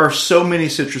 There are so many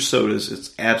citrus sodas,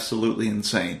 it's absolutely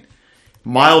insane.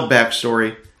 Mild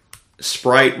backstory.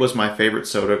 Sprite was my favorite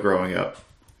soda growing up.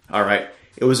 All right.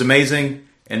 It was amazing.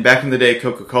 And back in the day,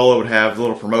 Coca-Cola would have a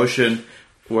little promotion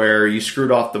where you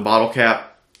screwed off the bottle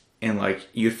cap and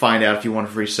you'd find out if you want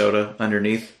a free soda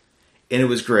underneath. And it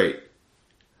was great.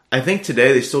 I think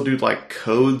today they still do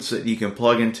codes that you can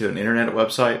plug into an internet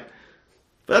website.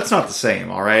 But that's not the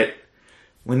same, all right?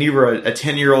 When you were a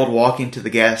 10-year-old walking to the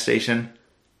gas station,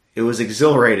 it was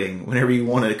exhilarating whenever you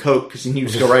wanted a Coke because you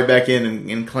just go right back in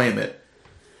and claim it.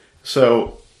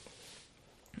 So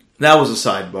that was a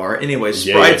sidebar. Anyway,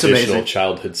 Sprite's amazing.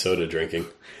 Childhood soda drinking.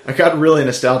 I got really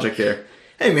nostalgic there.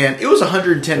 Hey man, it was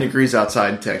 110 degrees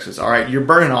outside in Texas. All right, you're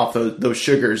burning off those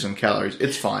sugars and calories.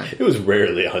 It's fine. It was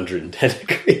rarely 110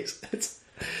 degrees.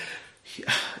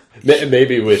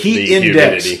 Maybe with heat the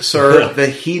index, humidity, sir. The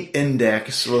heat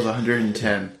index was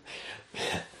 110.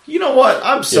 You know what?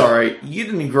 I'm sorry. You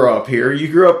didn't grow up here. You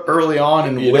grew up early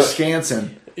on in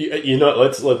Wisconsin.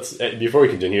 Let's before we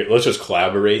continue, let's just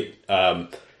collaborate.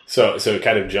 So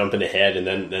kind of jumping ahead, and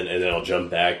then I'll jump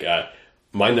back.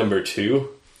 My number 2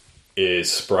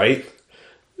 is Sprite.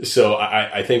 So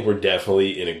I think we're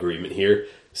definitely in agreement here.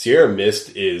 Sierra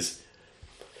Mist is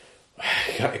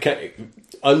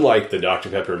unlike the Dr.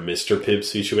 Pepper Mr. Pibb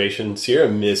situation. Sierra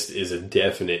Mist is a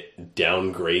definite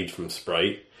downgrade from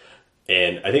Sprite.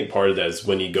 And I think part of that is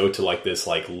when you go to this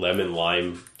lemon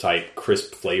lime type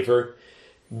crisp flavor,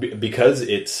 because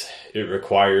it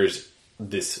requires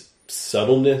this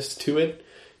subtleness to it,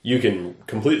 you can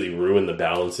completely ruin the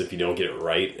balance if you don't get it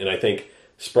right. And I think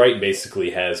Sprite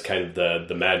basically has kind of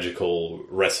the magical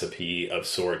recipe of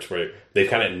sorts where they've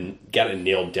kind of got it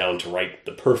nailed down to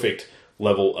the perfect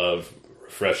level of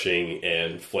refreshing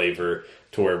and flavor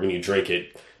to where when you drink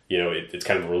it, it's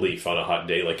kind of a relief on a hot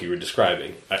day like you were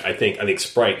describing. I think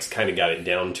Sprite's kind of got it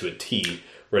down to a T,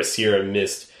 whereas Sierra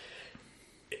Mist,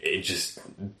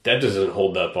 that doesn't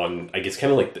hold up on, I guess,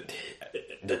 kind of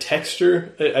the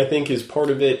texture, I think, is part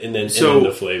of it, and then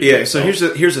the flavor. Yeah, so here's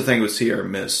the thing with Sierra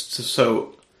Mist.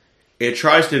 So it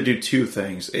tries to do two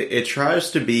things. It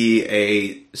tries to be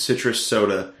a citrus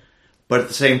soda, but at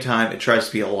the same time, it tries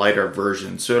to be a lighter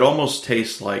version. So it almost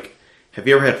tastes like, have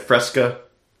you ever had Fresca?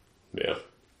 Yeah.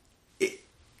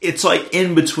 It's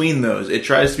in between those. It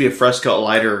tries to be a Fresca,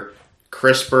 lighter,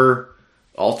 crisper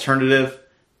alternative,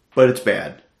 but it's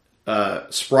bad.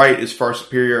 Sprite is far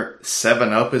superior.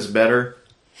 7-Up is better.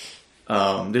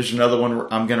 There's another one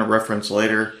I'm going to reference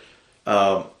later.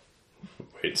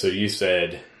 Wait, so you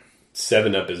said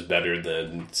 7-Up is better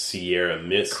than Sierra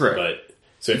Mist? Correct.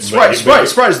 But Sprite is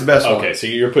the best one. Okay, so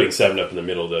you're putting 7-Up in the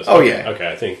middle of those. Oh, yeah. Okay,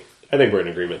 I think we're in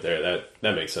agreement there.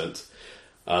 That makes sense.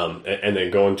 And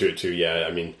then going to it too, yeah,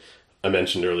 I mean, I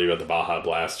mentioned earlier about the Baja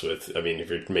Blast if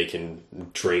you're making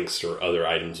drinks or other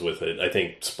items with it, I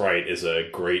think Sprite is a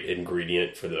great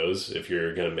ingredient for those if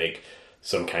you're going to make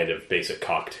some kind of basic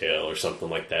cocktail or something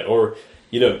like that. Or,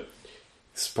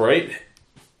 Sprite,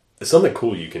 something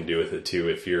cool you can do with it too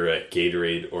if you're a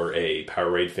Gatorade or a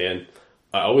Powerade fan.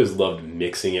 I always loved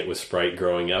mixing it with Sprite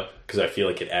growing up because I feel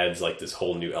like it adds like this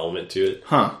whole new element to it.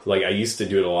 Huh. Like I used to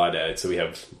do it a lot so we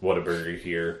have Whataburger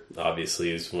here,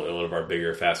 obviously, is one of our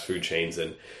bigger fast food chains,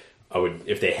 and I would,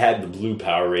 if they had the blue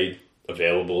Powerade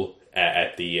available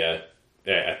at the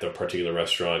particular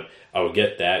restaurant, I would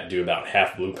get that, do about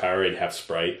half blue Powerade, half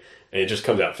Sprite, and it just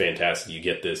comes out fantastic. You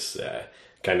get this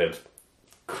kind of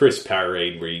crisp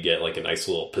Powerade where you get like a nice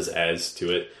little pizzazz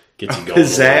to it. Gets you going.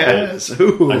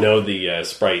 Pizzazz. I know the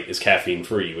Sprite is caffeine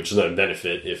free, which is a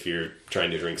benefit if you're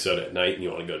trying to drink soda at night and you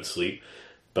want to go to sleep.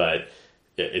 But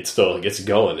it still gets you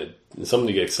going. It's something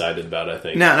to get excited about, I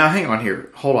think. Now, hang on here.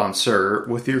 Hold on, sir.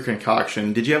 With your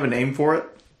concoction, did you have a name for it?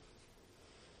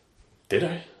 Did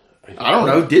I? I don't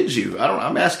know. Did you?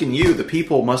 I'm asking you. The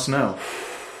people must know.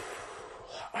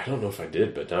 I don't know if I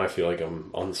did, but now I feel like I'm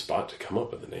on the spot to come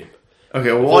up with a name.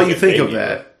 Okay, well, while you think of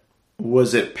that,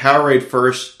 was it Powerade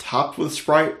first topped with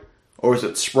Sprite? Or was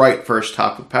it Sprite first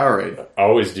topped with Powerade? I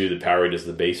always do the Powerade as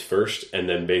the base first, and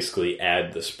then basically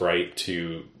add the Sprite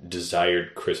to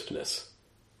desired crispness.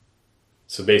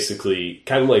 So basically,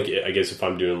 kind of like, I guess if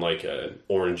I'm doing like an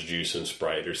orange juice and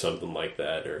Sprite or something like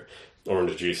that, or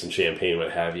orange juice and champagne,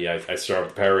 what have you, I start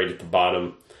with Powerade at the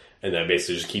bottom, and then I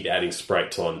basically just keep adding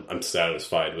Sprite till I'm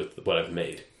satisfied with what I've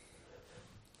made.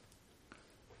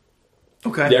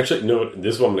 Okay. Actually, no,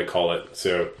 this is what I'm going to call it.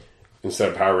 So instead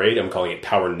of Powerade, I'm calling it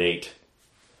Power Nate.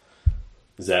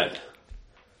 How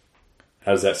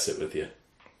does that sit with you?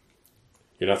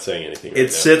 You're not saying anything.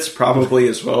 It sits probably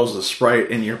as well as the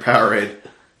Sprite in your Powerade.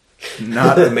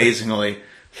 Not amazingly.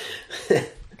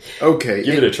 Okay.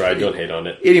 Give it a try. Don't hate on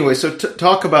it. Anyway, so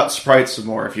talk about Sprite some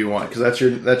more if you want,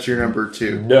 because that's your number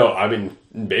 2. No, I mean,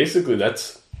 basically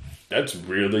that's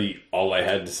really all I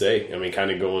had to say. I mean,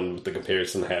 kind of going with the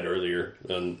comparison I had earlier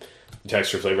on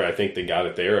texture flavor, I think they got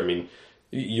it there. I mean,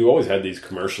 you always had these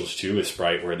commercials too with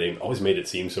Sprite where they always made it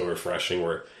seem so refreshing,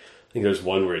 where I think there's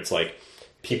one where it's like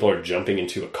people are jumping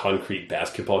into a concrete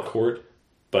basketball court,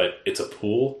 but it's a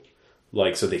pool.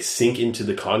 Like, so they sink into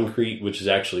the concrete, which is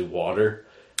actually water,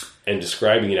 and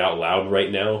describing it out loud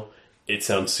right now, it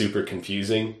sounds super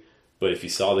confusing, but if you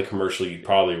saw the commercial, you'd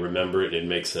probably remember it and it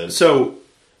makes sense. So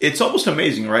it's almost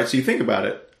amazing, right? So you think about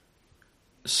it.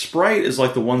 Sprite is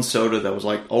like the one soda that was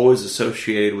like always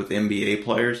associated with NBA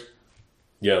players.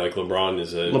 Yeah, like LeBron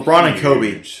is LeBron and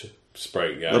Kobe.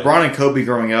 Sprite guy. LeBron and Kobe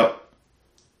growing up,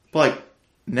 like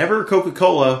never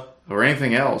Coca-Cola or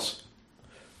anything else.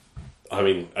 I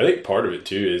mean, I think part of it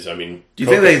too is, I mean, do you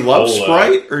think they love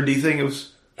Sprite, or do you think it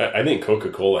was? I think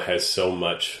Coca-Cola has so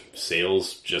much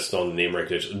sales just on the name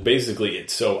recognition. Basically,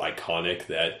 it's so iconic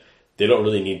that they don't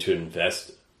really need to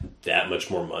invest that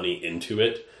much more money into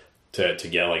it to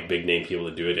get like big name people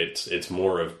to do it. It's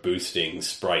more of boosting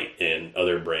Sprite and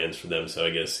other brands for them. So I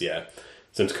guess, yeah,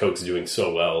 since Coke's doing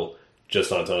so well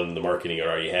just on its own, the marketing it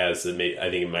already has, I think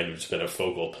it might have just been a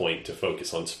focal point to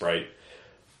focus on Sprite.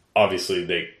 Obviously,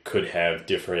 they could have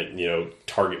different,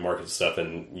 target market stuff,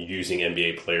 and using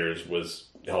NBA players was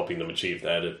helping them achieve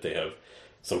that. If they have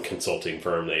some consulting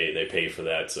firm, they pay for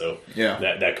that. So yeah,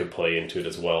 that could play into it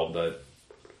as well. But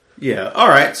yeah, all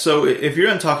right. So if you're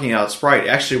done talking about Sprite,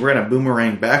 actually, we're going to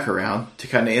boomerang back around to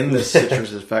kind of end this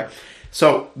citrus effect.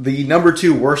 So the number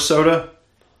 2 worst soda,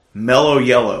 Mellow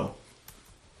Yellow.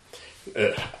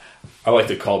 I like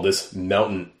to call this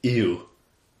Mountain Ew.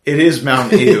 It is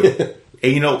Mountain Ew.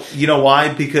 And you know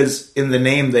why? Because in the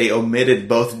name they omitted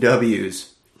both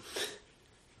W's.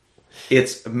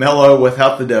 It's mellow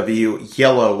without the W,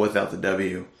 yellow without the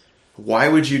W. Why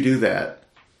would you do that?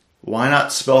 Why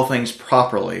not spell things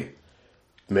properly?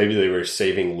 Maybe they were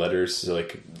saving letters, so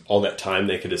like all that time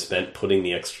they could have spent putting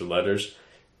the extra letters,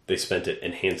 they spent it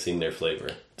enhancing their flavor.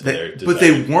 But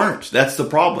they weren't. That's the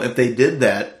problem. If they did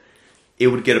that, it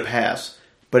would get a pass.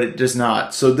 But it does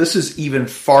not. So this is even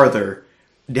farther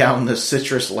down the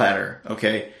citrus ladder,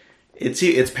 okay?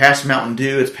 It's past Mountain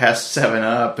Dew, it's past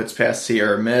 7-Up, it's past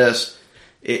Sierra Mist.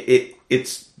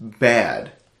 It's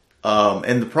bad.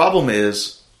 And the problem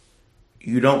is,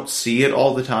 you don't see it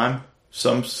all the time.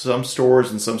 Some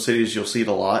stores in some cities you'll see it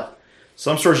a lot.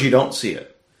 Some stores you don't see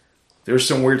it. There's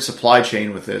some weird supply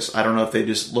chain with this. I don't know if they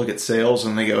just look at sales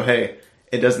and they go, hey,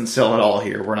 it doesn't sell at all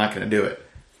here, we're not going to do it.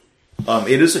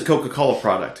 It is a Coca-Cola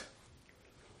product.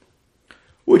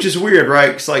 Which is weird, right?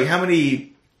 Because, like, how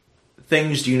many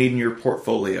things do you need in your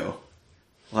portfolio?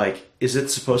 Like, is it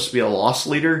supposed to be a loss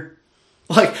leader?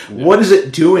 Like, what is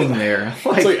it doing there?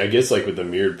 Like, I guess, like, with the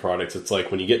mirrored products, it's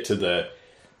like when you get to the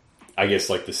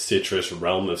citrus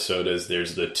realm of sodas,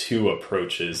 there's the 2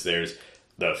 approaches. There's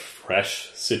the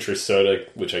fresh citrus soda,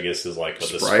 which I guess is like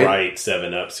what, the Sprite? Sprite,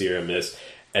 7-Up, Sierra Mist.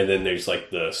 And then there's like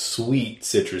the sweet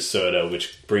citrus soda,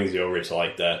 which brings you over to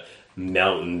like the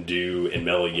Mountain Dew and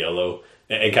Mellow Yellow.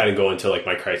 And kind of go into like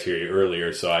my criteria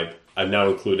earlier. So I've now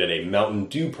included a Mountain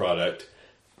Dew product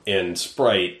and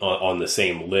Sprite on the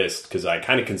same list because I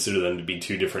kind of consider them to be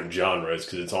two different genres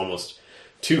because it's almost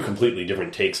two completely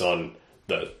different takes on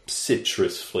the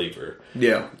citrus flavor.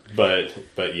 Yeah. But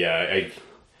yeah,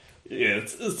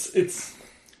 it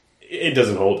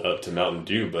doesn't hold up to Mountain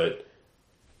Dew. But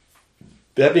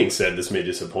that being said, this may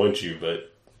disappoint you,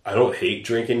 but I don't hate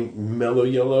drinking Mellow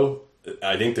Yellow.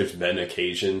 I think there's been an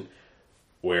occasion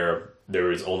where there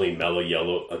was only Mellow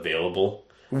Yellow available.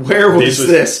 Where was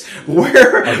this?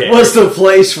 Where was the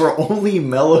place where only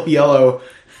Mellow Yellow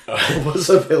was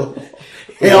available?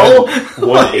 Hell?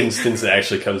 One instance that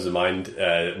actually comes to mind,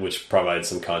 which provides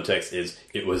some context, is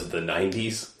it was the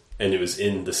 90s, and it was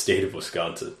in the state of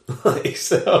Wisconsin.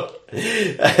 So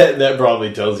that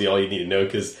probably tells you all you need to know,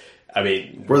 because, I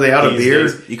mean... Were they out of beer?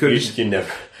 Days, you never...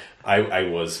 I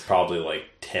was probably like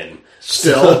 10.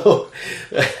 Still? So,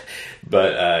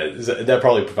 but that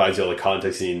probably provides you all the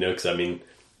context you need to know, because, I mean...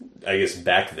 I guess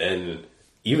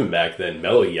even back then,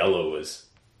 Mellow Yellow was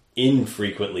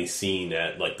infrequently seen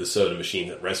at like the soda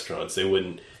machines at restaurants. They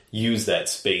wouldn't use that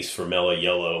space for Mellow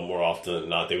Yellow more often than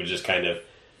not. They would just kind of,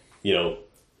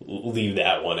 leave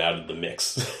that one out of the mix.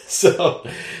 So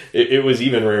it was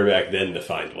even rare back then to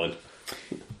find one.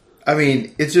 I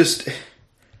mean, it's just,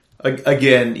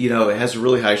 again, it has a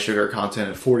really high sugar content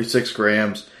at 46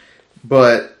 grams,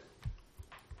 but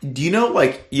do you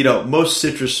know, most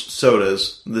citrus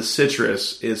sodas, the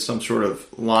citrus is some sort of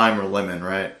lime or lemon,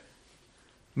 right?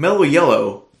 Mellow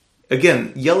Yellow,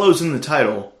 again, yellow's in the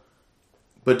title,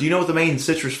 but do you know what the main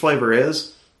citrus flavor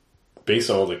is? Based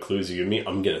on all the clues you give me,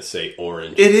 I'm going to say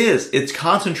orange. It is. It's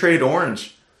concentrated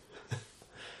orange.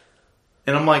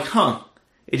 And I'm like,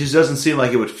 it just doesn't seem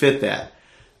like it would fit that.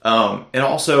 And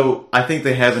also, I think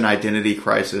they have an identity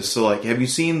crisis. So, have you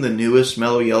seen the newest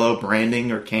Mellow Yellow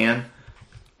branding or can?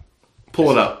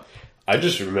 Pull it up. I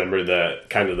just remember that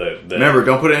kind of the... Remember,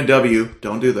 don't put it in W.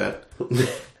 Don't do that.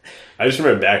 I just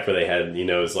remember back where they had,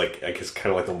 it was like, I guess, kind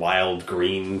of like the wild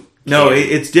green... No,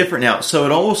 it's different now. So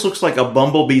it almost looks like a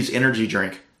Bumblebee's energy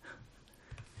drink.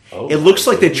 Oh, it looks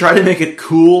like they try to make it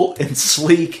cool and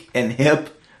sleek and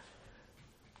hip.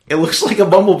 It looks like a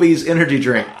Bumblebee's energy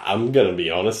drink. I'm going to be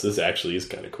honest, this actually is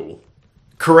kind of cool.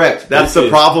 Correct. That's the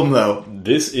problem, though.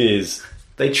 This is...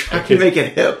 They try to make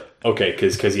it hip. Okay,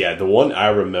 because the one I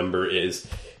remember is,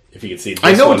 if you can see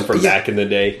this one from back in the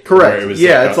day. Correct. It was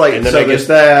it's like, and then so there's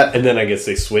that. And then I guess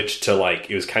they switched to it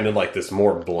was kind of like this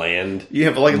more bland,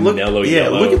 look, Mellow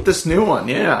Yellow. Look at this new one,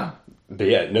 yeah. But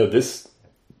it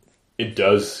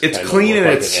does. It's clean and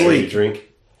it's sleek. Drink.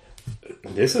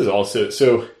 This is also,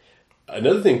 so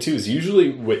another thing too is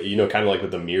usually, kind of like with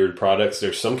the mirrored products,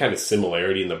 there's some kind of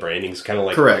similarity in the branding. It's kind of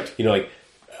like, correct.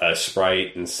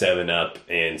 Sprite and 7-Up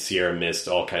and Sierra Mist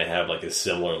all kind of have like a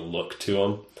similar look to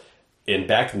them. And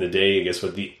back in the day, I guess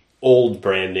with the old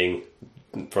branding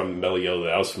from Mellow Yellow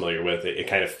that I was familiar with, it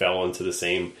kind of fell into the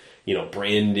same,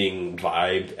 branding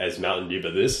vibe as Mountain Dew.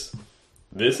 But this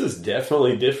is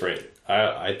definitely different.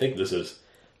 I think this is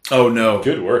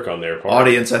good work on their part.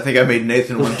 Audience, I think I made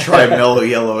Nathan want to try Mellow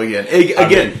Yellow again.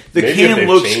 Again, the can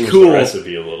looks cool, the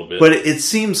recipe a little bit. But it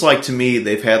seems like to me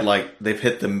they've hit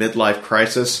the midlife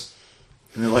crisis,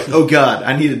 and they're like, oh God,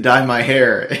 I need to dye my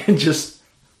hair and just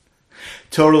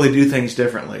totally do things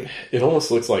differently. It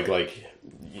almost looks like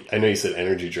I know you said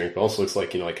energy drink, but it also looks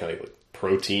like kind of like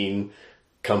protein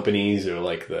companies or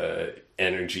like the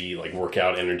energy, like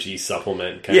workout energy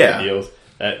supplement kind of deals.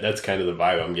 That's kind of the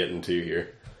vibe I'm getting to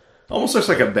here. Almost looks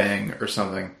like a Bang or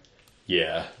something.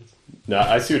 Yeah. No,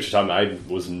 I see what you're talking about.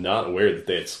 I was not aware that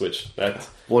they had switched.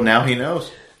 Well, now he knows.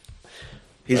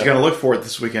 He's going to look for it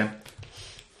this weekend.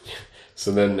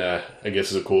 So then, I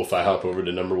guess it's cool if I hop over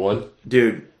to number one.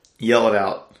 Dude, yell it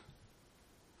out.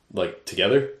 Like,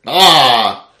 together?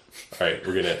 Ah! All right,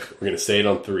 we're gonna say it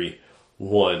on 3.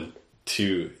 1,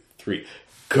 2, 3.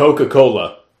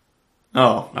 Coca-Cola.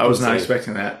 Oh, I was not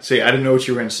expecting that. See, I didn't know what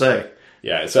you were going to say.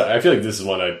 Yeah, so I feel like this is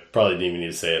one I probably didn't even need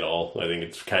to say at all. I think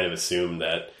it's kind of assumed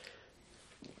that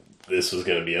this was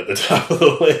going to be at the top of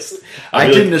the list. I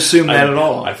didn't assume that at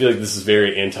all. I feel like this is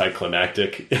very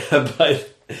anticlimactic. But,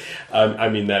 I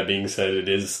mean, that being said, it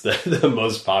is the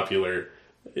most popular,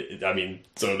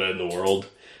 soda in the world.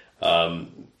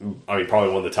 Probably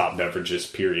one of the top beverages,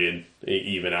 period,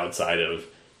 even outside of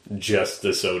just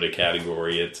the soda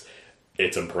category.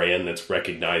 It's a brand that's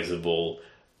recognizable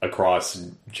across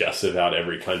just about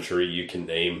every country you can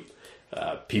name.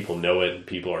 People know it.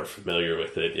 People are familiar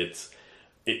with it.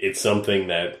 It's something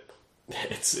that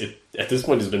at this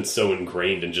point has been so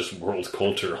ingrained in just world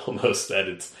culture almost that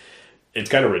it's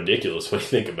kind of ridiculous when you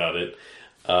think about it.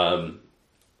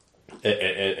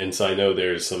 And so I know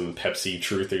there's some Pepsi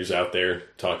truthers out there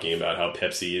talking about how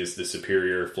Pepsi is the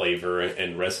superior flavor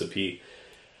and recipe.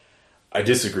 I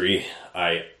disagree.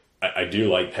 I do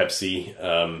like Pepsi.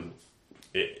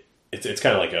 It's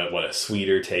kind of like a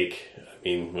sweeter take. I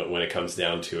mean, when it comes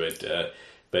down to it,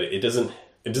 but it doesn't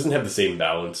have the same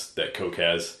balance that Coke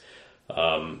has.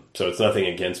 So it's nothing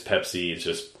against Pepsi. It's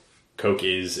just Coke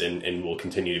is and will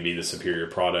continue to be the superior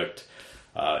product.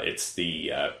 It's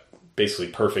the basically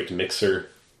perfect mixer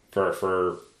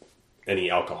for any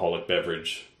alcoholic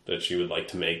beverage that you would like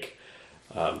to make.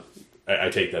 I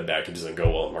take that back. It doesn't go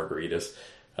well at margaritas.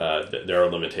 There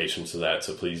are limitations to that,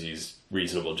 so please use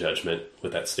reasonable judgment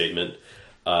with that statement.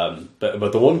 But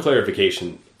the one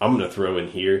clarification I'm going to throw in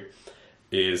here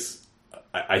is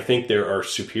I think there are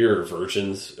superior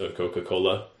versions of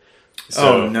Coca-Cola.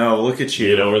 So, oh no, look at you.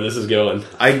 You know where this is going.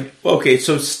 Okay,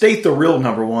 so state the real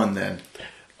number one then.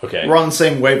 Okay. We're on the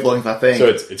same wavelength, I think. So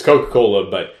it's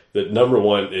Coca-Cola, but the number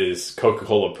one is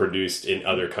Coca-Cola produced in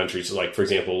other countries. Like, for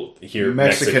example, here,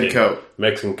 Mexican Coke.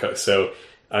 Mexican Coke. So,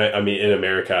 I mean, in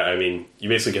America, I mean, you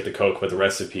basically get the Coke, but the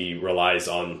recipe relies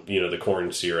on, the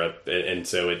corn syrup. And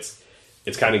so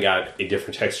it's kind of got a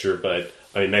different texture. But,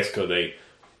 I mean, Mexico, they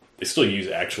still use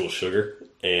actual sugar.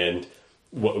 And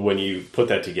when you put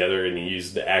that together and you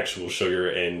use the actual sugar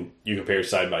and you compare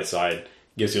side by side, it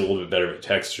gives you a little bit better of a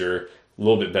texture, a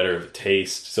little bit better of a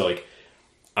taste. So, like,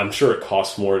 I'm sure it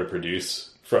costs more to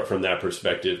produce from that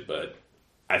perspective, but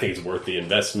I think it's worth the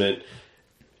investment.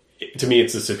 To me,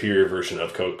 it's a superior version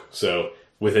of Coke. So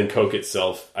within Coke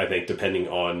itself, I think depending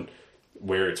on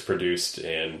where it's produced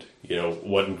and,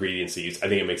 what ingredients they use, I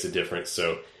think it makes a difference.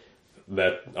 So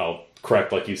that I'll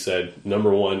correct, like you said,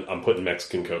 number one, I'm putting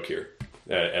Mexican Coke here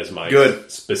as my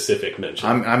specific mention.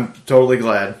 I'm totally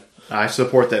glad. I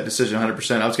support that decision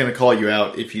 100%. I was going to call you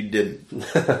out if you didn't.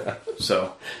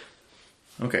 So,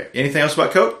 okay. Anything else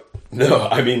about Coke? No,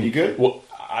 I mean... You good? Well,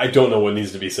 I don't know what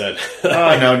needs to be said.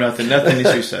 No, nothing. Nothing needs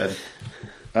to be said.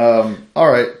 All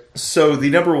right. So, the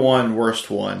number one worst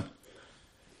one.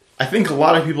 I think a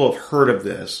lot of people have heard of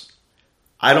this.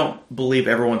 I don't believe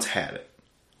everyone's had it.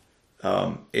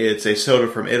 It's a soda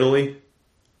from Italy.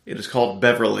 It is called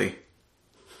Beverly.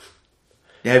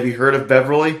 Have you heard of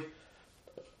Beverly?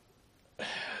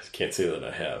 Can't say that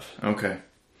I have. Okay.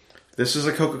 This is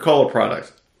a Coca-Cola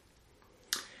product.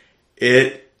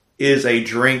 It is a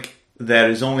drink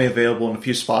that is only available in a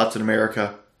few spots in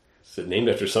America. Is it named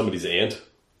after somebody's aunt?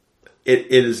 It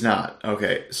is not.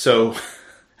 Okay. So,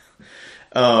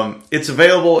 it's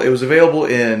available. It was available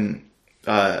in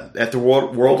at the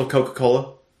World of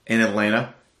Coca-Cola in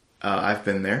Atlanta. I've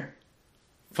been there.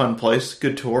 Fun place.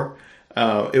 Good tour.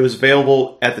 It was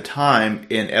available at the time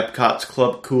in Epcot's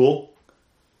Club Cool.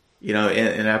 In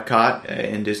Epcot,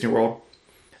 in Disney World.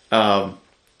 And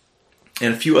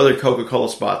a few other Coca-Cola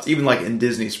spots. Even like in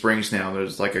Disney Springs now,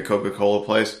 there's like a Coca-Cola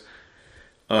place.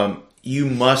 You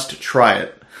must try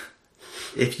it.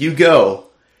 If you go,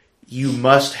 you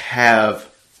must have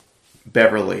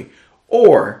Beverly.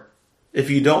 Or, if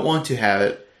you don't want to have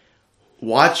it,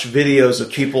 watch videos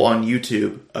of people on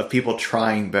YouTube of people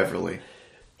trying Beverly.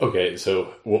 Okay,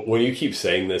 so when you keep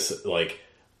saying this, like...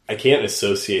 I can't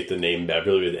associate the name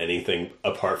Beverly with anything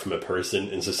apart from a person,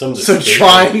 and so some of the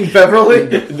trying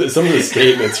Beverly. Some of the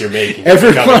statements you're making,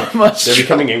 they're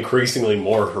becoming increasingly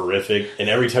more horrific, and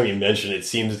every time you mention it, it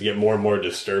seems to get more and more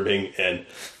disturbing. And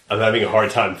I'm having a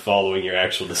hard time following your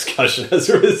actual discussion as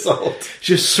a result.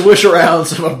 Just swish around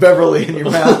some of Beverly in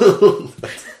your mouth.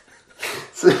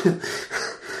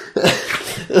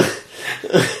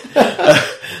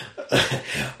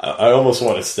 I almost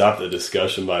want to stop the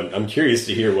discussion, but I'm curious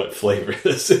to hear what flavor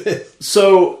this is.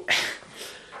 So,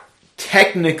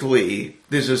 technically,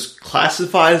 this is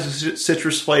classified as a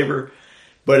citrus flavor,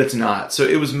 but it's not. So,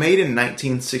 it was made in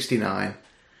 1969.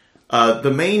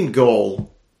 The main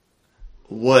goal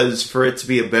was for it to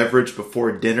be a beverage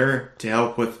before dinner to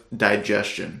help with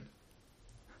digestion.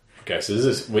 Okay, so this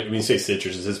is, when you say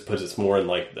citrus, does this put us more in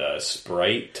like the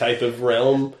Sprite type of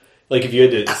realm? Like, if you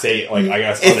had to say, like, I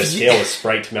guess on a scale of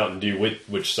Sprite to Mountain Dew,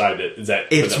 which side is that?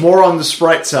 It's more on the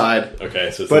Sprite side.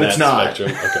 Okay, so but it's not.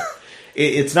 Spectrum. Okay.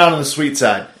 It's not on the sweet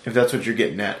side, if that's what you're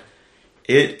getting at.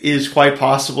 It is quite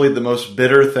possibly the most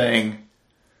bitter thing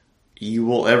you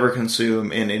will ever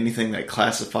consume in anything that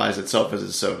classifies itself as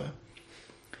a soda.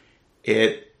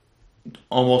 It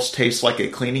almost tastes like a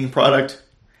cleaning product.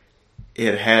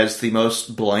 It has the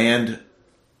most bland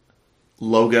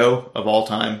logo of all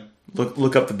time.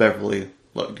 Look up the Beverly.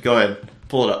 Look, go ahead,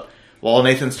 pull it up. While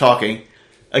Nathan's talking,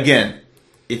 again,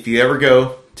 if you ever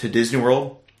go to Disney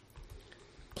World,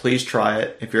 please try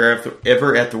it. If you're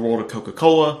ever at the World of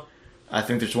Coca-Cola, I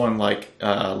think there's one like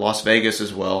Las Vegas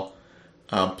as well.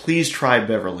 Please try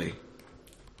Beverly.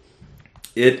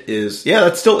 It is, yeah,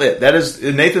 that's still it. That is,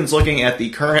 Nathan's looking at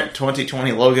the current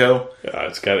 2020 logo.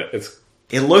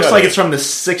 It looks like it's from the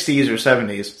 60s or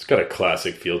 70s. It's got a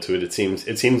classic feel to it. It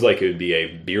seems like it would be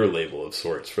a beer label of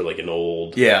sorts for like an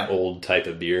old type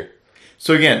of beer.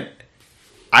 So again,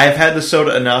 I have had the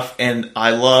soda enough, and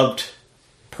I loved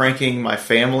pranking my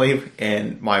family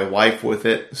and my wife with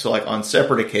it. So like on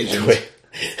separate occasions.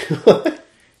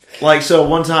 Like, so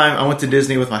one time I went to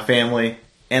Disney with my family,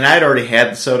 and I had already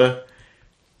had the soda,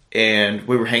 and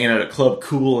we were hanging out at Club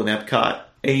Cool in Epcot.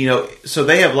 And, so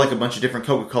they have like a bunch of different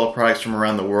Coca-Cola products from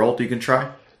around the world you can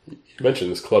try. You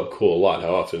mentioned this Club Cool a lot.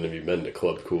 How often have you been to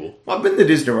Club Cool? Well, I've been to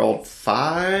Disney World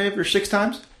 5 or 6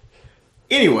 times.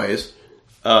 Anyways,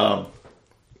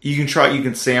 you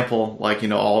can sample like,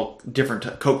 all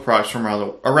different Coke products from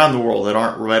around the world that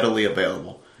aren't readily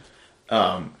available.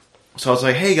 So I was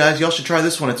like, hey guys, y'all should try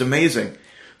this one. It's amazing.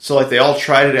 So like they all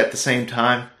tried it at the same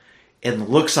time, and the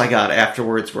looks I got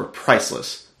afterwards were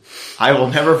priceless. I will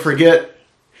never forget.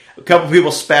 A couple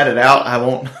people spat it out. I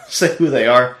won't say who they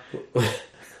are.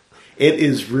 It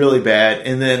is really bad.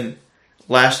 And then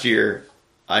last year,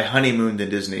 I honeymooned in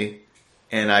Disney,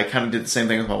 and I kind of did the same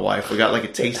thing with my wife. We got like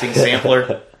a tasting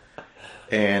sampler,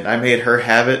 and I made her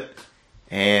have it,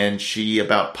 and she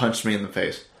about punched me in the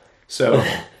face. So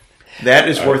that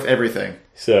is worth everything.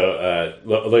 So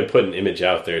let me put an image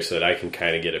out there so that I can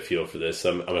kind of get a feel for this.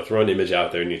 I'm going to throw an image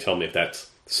out there, and you tell me if that's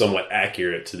somewhat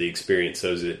accurate to the experience.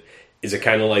 So is it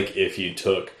kind of like if you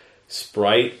took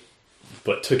Sprite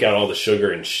but took out all the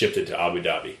sugar and shipped it to Abu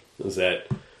Dhabi? Is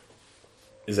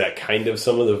that kind of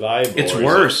some of the vibe? It's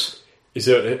worse. Is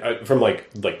it from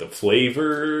like the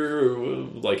flavor?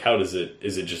 Like how does it?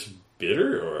 Is it just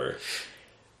bitter or?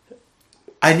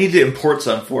 I need to import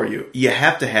some for you. You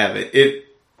have to have it.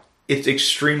 It's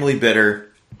extremely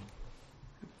bitter,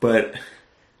 but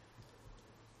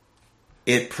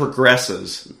it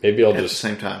progresses. Maybe I'll at the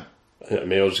same time.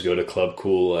 Maybe I'll just go to Club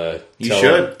Cool.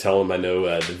 Tell them I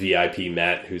know the VIP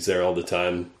Matt who's there all the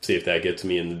time. See if that gets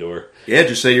me in the door. Yeah,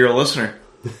 just say you're a listener.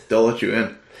 They'll let you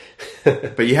in.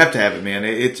 But you have to have it, man.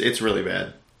 It's really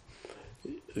bad.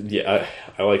 Yeah,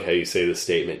 I like how you say the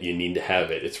statement. You need to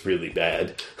have it. It's really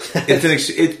bad.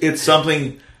 It's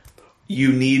something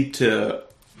you need to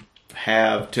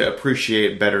have to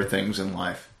appreciate better things in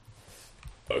life.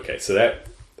 Okay, so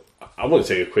I want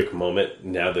to take a quick moment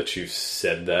now that you've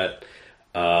said that.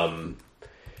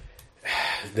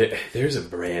 There's a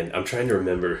brand. I'm trying to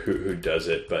remember who does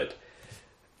it, but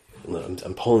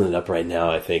I'm pulling it up right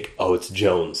now. I think, it's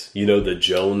Jones. The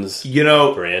Jones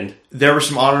brand? There were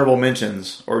some honorable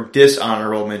mentions or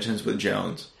dishonorable mentions with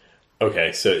Jones.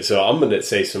 Okay, so I'm going to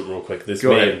say something real quick. This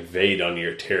may invade on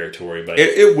your territory, but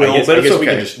it will. I guess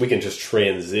okay. we can just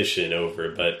transition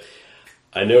over. But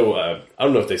I know I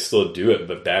don't know if they still do it,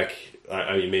 but back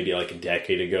maybe like a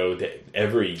decade ago,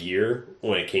 every year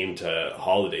when it came to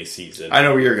holiday season, I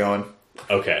know where you're going.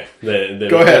 Okay, then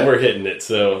go ahead. We're hitting it.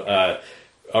 So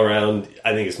around,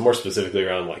 I think it's more specifically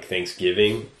around like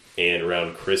Thanksgiving and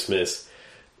around Christmas.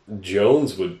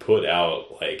 Jones would put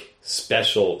out like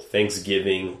special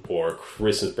Thanksgiving or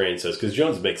Christmas brand sodas because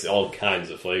Jones makes all kinds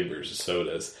of flavors of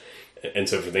sodas, and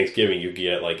so for Thanksgiving you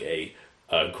get like a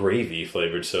gravy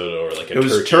flavored soda or like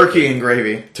turkey and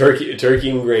gravy, turkey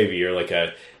and gravy, or like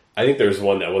I think there was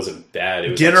one that wasn't bad.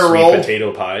 It was dinner like roll, sweet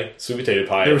potato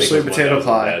pie. There was sweet potato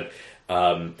pie.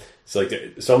 So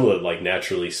like some of the like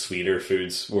naturally sweeter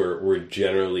foods were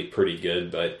generally pretty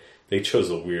good, but they chose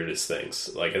the weirdest things.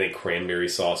 Like I think cranberry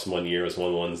sauce one year was one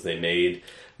of the ones they made,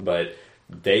 but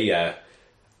they I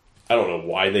don't know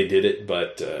why they did it,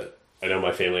 but I know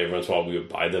my family every once in a while we would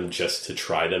buy them just to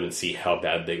try them and see how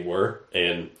bad they were.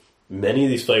 And many of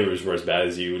these flavors were as bad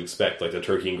as you would expect. Like the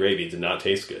turkey and gravy did not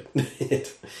taste good.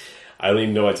 I don't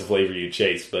even know it's a flavor you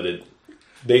chase, but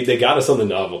they got us on the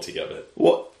novelty of it.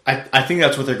 Well, I think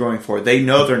that's what they're going for. They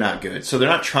know they're not good, so they're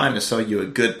not trying to sell you a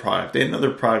good product. They know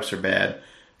their products are bad.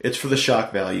 It's for the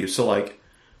shock value. So, like,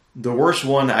 the worst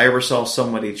one I ever saw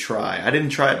somebody try, I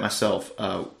didn't try it myself.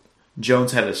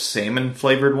 Jones had a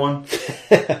salmon-flavored one.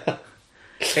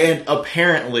 And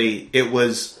apparently, it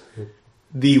was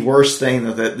the worst thing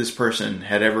that this person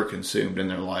had ever consumed in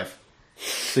their life.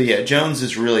 So, yeah, Jones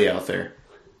is really out there.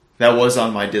 That was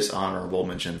on my dishonorable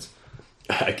mentions.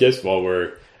 I guess while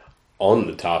we're on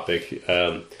the topic,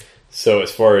 so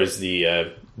as far as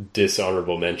the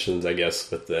dishonorable mentions, I guess,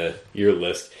 with your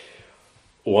list,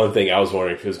 One thing I was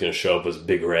wondering if it was going to show up was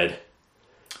Big Red.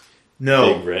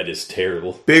 No. Big Red is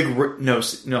terrible. No,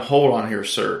 hold on here,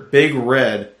 sir. Big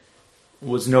Red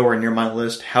was nowhere near my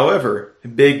list. However,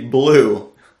 Big Blue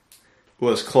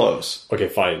was close. Okay,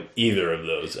 fine. Either of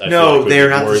those. I No, feel like would they're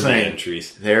be not the worthy same.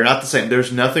 Entries. They're not the same.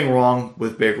 There's nothing wrong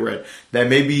with Big Red. That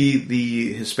may be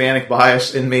the Hispanic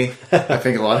bias in me. I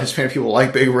think a lot of Hispanic people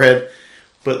like Big Red.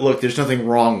 But look, there's nothing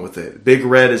wrong with it. Big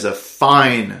Red is a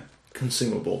fine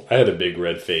consumable. I had a Big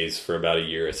Red phase for about a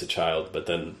year as a child, but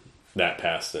then that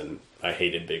passed, and I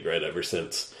hated Big Red ever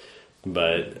since.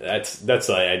 But that's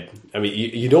I mean,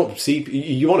 you don't see,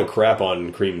 you want to crap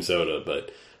on cream soda,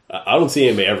 but I don't see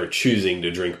anybody ever choosing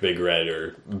to drink Big Red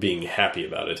or being happy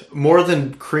about it. More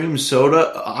than cream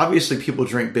soda, obviously people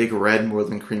drink Big Red more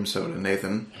than cream soda,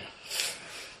 Nathan.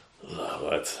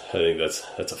 I think that's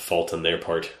a fault on their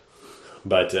part.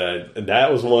 But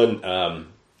that was one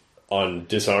on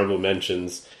dishonorable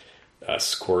mentions.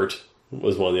 Squirt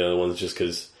was one of the other ones, just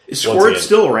because. Is Squirt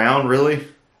still around, really?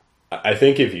 I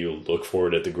think if you look for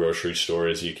it at the grocery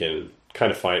stores, you can kind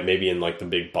of find maybe in like the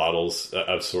big bottles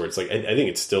of sorts. Like I think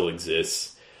it still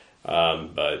exists,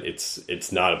 but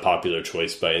it's not a popular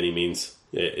choice by any means.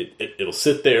 It'll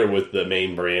sit there with the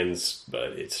main brands,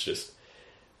 but it's just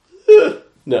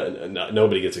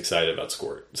nobody gets excited about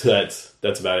Squirt. So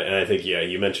that's about it. And I think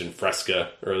you mentioned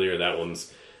Fresca earlier. That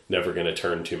one's never going to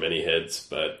turn too many heads,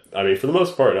 but I mean for the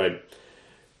most part,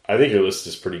 I think your list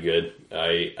is pretty good.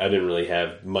 I didn't really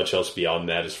have much else beyond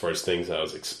that as far as things I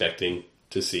was expecting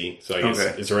to see. So I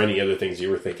guess, Is there any other things you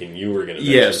were thinking you were going to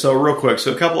mention? Yeah, so real quick.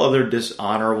 So a couple other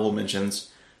dishonorable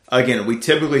mentions. Again, we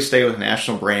typically stay with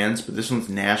national brands, but this one's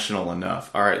national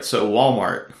enough. All right, so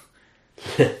Walmart.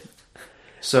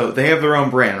 So they have their own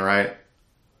brand, right?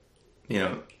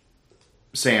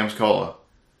 Sam's Cola.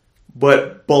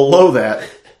 But below that,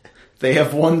 they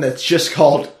have one that's just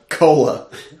called Cola.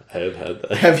 I have had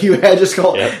that. Have you had just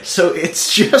Cola? Yeah. So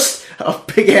it's just a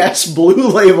big-ass blue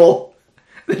label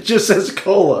that just says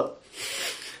Cola.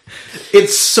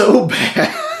 It's so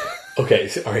bad. Okay,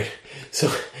 all right.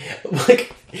 So,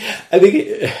 like, I think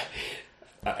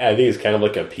it's kind of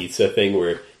like a pizza thing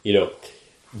where,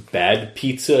 bad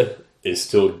pizza is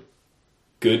still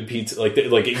good pizza. Like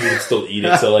you can still eat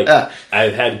it. So, like,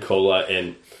 I've had Cola,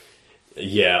 and,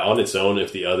 on its own,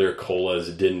 if the other Colas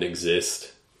didn't exist,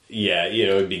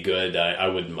 it'd be good. I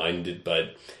wouldn't mind it,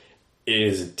 but it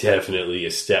is definitely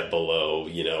a step below,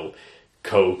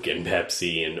 Coke and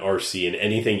Pepsi and RC and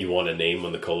anything you want to name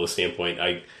on the cola standpoint.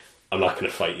 I'm not going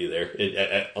to fight you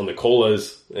there. On the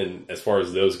colas, and as far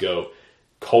as those go,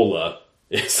 cola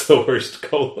is the worst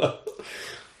cola.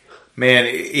 Man,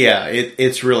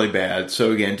 it's really bad.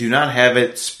 So again, do not have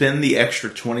it. Spend the extra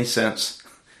 20 cents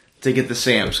to get the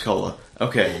Sam's Cola.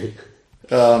 Okay.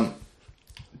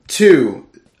 2.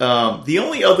 The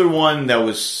only other one that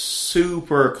was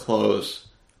super close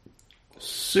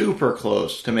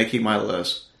to making my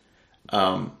list,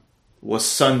 was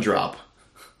Sundrop.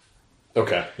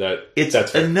 Okay,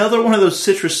 that's fair. Another one of those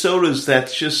citrus sodas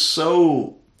that's just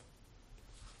so,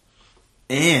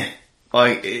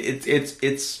 like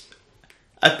it's.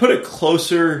 I put it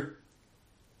closer,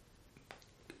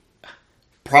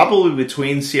 probably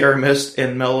between Sierra Mist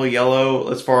and Mellow Yellow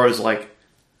as far as like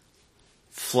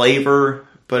flavor.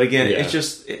 But again, it's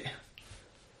just,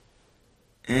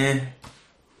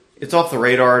 it's off the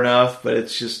radar enough, but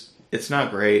it's not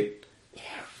great.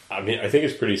 I mean, I think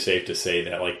it's pretty safe to say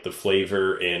that like the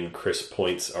flavor and crisp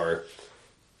points are,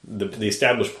 the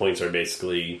established points are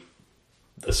basically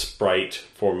the Sprite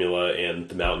formula and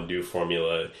the Mountain Dew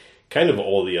formula, kind of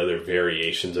all the other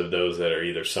variations of those that are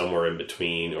either somewhere in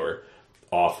between or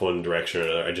off one direction or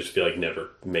another. I just feel like never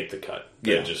make the cut.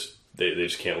 Yeah. They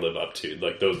just can't live up to.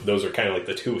 Like those are kind of like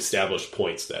the two established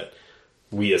points that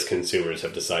we as consumers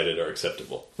have decided are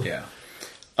acceptable. Yeah.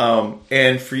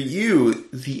 And for you,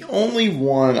 the only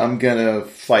one I'm gonna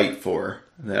fight for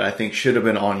that I think should have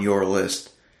been on your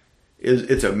list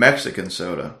it's a Mexican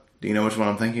soda. Do you know which one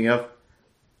I'm thinking of?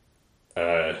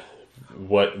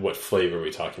 What flavor are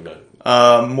we talking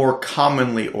about? More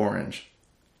commonly orange.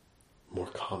 More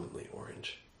commonly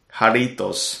orange.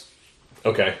 Jarritos.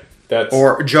 Okay.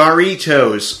 Or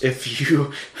Jarritos, if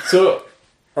you... So,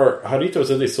 are Jarritos,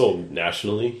 are they sold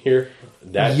nationally here?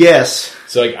 Yes.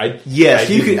 So, like, I think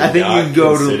you can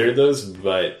go consider those,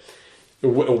 but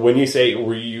when you say,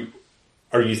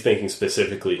 are you thinking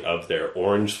specifically of their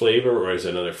orange flavor, or is it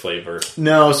another flavor?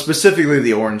 No, specifically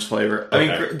the orange flavor. Okay.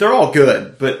 I mean, they're all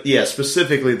good, but yeah,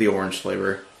 specifically the orange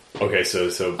flavor. Okay, so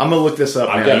I'm gonna look this up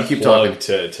now. I've got you keep talking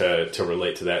talking to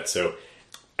relate to that. So,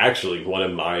 actually, one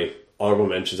of my honorable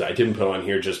mentions I didn't put on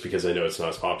here just because I know it's not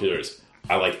as popular is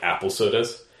I like apple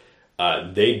sodas.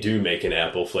 they do make an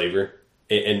apple flavor.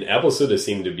 And apple soda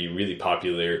seem to be really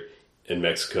popular in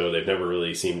Mexico. They've never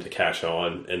really seemed to catch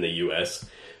on in the U.S.,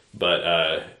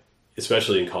 but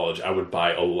especially in college, I would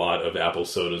buy a lot of apple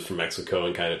sodas from Mexico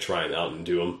and kind of try them out and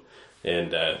do them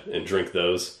and drink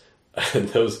those. And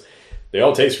those, they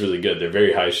all taste really good. They're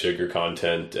very high sugar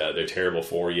content. They're terrible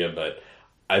for you, but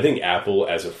I think apple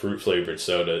as a fruit flavored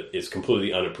soda is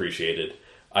completely unappreciated.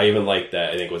 I even like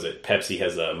that. I think Pepsi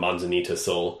has a Manzanita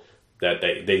Sol that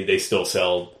they still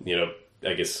sell,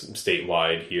 I guess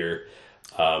statewide here,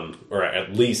 or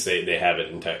at least they have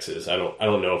it in Texas. I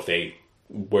don't know if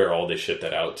where all they ship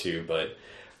that out to, but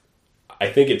I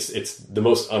think it's the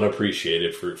most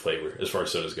unappreciated fruit flavor as far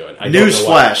as sodas go.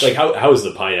 Newsflash! Like how is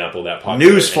the pineapple that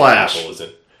popular? Newsflash! Apple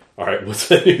isn't. All right, what's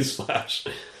the newsflash?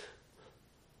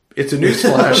 It's a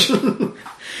newsflash.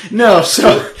 No,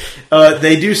 so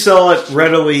they do sell it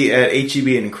readily at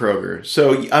H-E-B and Kroger.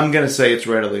 So I'm going to say it's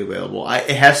readily available.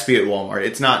 It has to be at Walmart.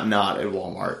 It's not at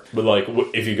Walmart. But like,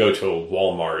 if you go to a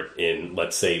Walmart in,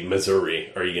 let's say,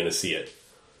 Missouri, are you going to see it?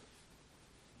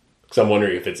 Because I'm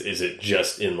wondering if is it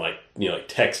just in like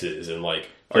Texas and like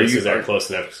places that are close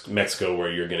enough to Mexico where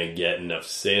you're going to get enough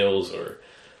sales, or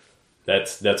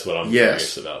that's what I'm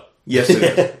curious about. Yes,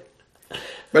 it is.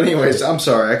 But anyways, I'm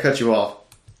sorry I cut you off.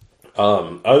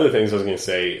 Other things I was going to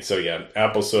say, so yeah,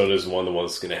 apple soda is one of the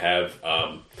ones that's going to have,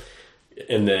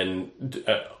 and then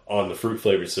on the fruit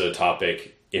flavored soda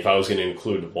topic, if I was going to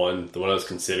include the one I was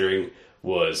considering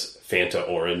was Fanta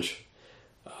Orange.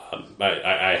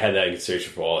 I had that in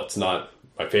consideration for a while. It's not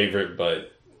my favorite,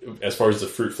 but as far as the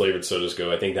fruit flavored sodas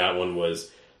go, I think that one was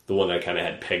the one that I kind of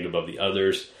had pegged above the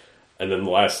others. And then the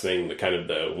last thing,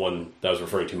 the one that I was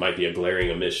referring to might be a glaring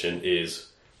omission, is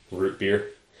root beer.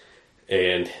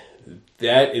 And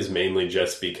that is mainly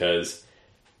just because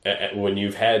when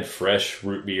you've had fresh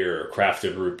root beer or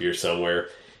crafted root beer somewhere,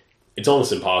 it's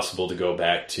almost impossible to go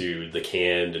back to the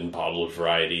canned and bottled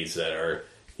varieties that are,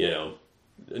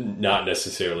 not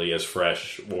necessarily as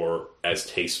fresh or as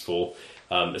tasteful,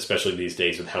 especially these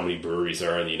days with how many breweries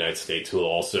there are in the United States who will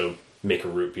also make a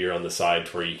root beer on the side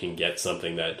where you can get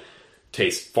something that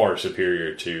tastes far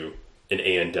superior to an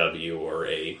A&W or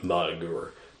a Mug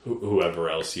or whoever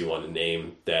else you want to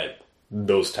name, that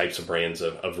those types of brands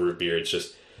of root beer. It's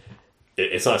just,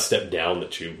 it's not a step down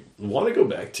that you want to go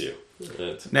back to.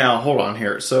 Now, hold on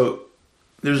here. So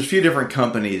there's a few different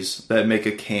companies that make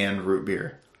a canned root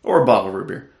beer or a bottled root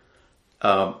beer.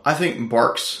 I think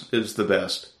Barks is the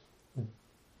best.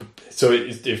 So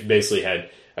it basically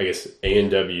had, I guess,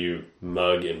 A&W,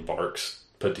 Mug, and Barks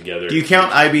put together. Do you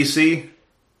count IBC?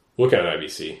 We'll count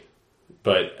IBC.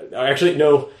 But actually,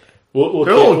 no. They're a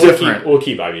little different. We'll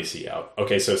keep IBC out.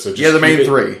 Okay, so just the main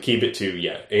three. Keep it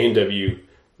to A&W,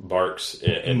 Barks,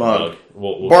 and Mug.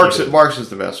 We'll Barks is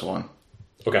the best one.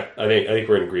 Okay, I think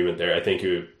we're in agreement there. I think it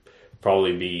would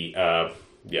probably be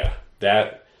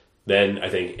that. Then I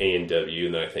think A&W,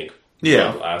 and then I think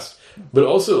Mug last. But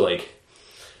also,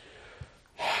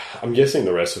 I'm guessing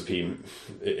the recipe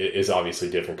is obviously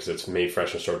different because it's made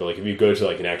fresh and stored. But if you go to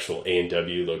an actual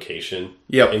A&W location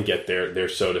and get their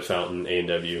soda fountain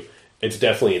A&W, it's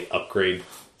definitely an upgrade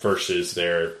versus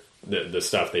the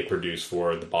stuff they produce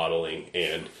for the bottling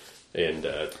and.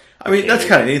 I mean, that's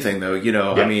kind of anything though.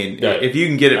 If you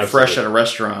can get it fresh at a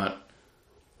restaurant,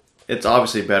 it's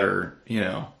obviously better.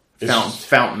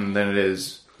 Fountain than it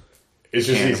is. It's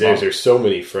just these days there's so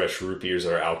many fresh root beers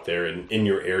that are out there, and in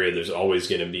your area there's always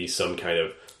going to be some kind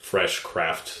of fresh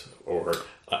craft or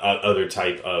other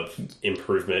type of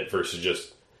improvement versus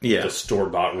just the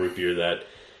store-bought root beer.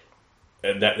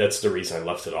 That's the reason I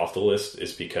left it off the list,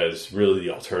 is because really the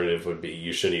alternative would be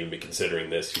you shouldn't even be considering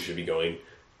this. You should be going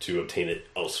to obtain it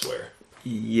elsewhere.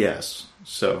 Yes.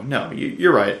 So, no,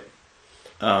 you're right.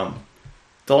 The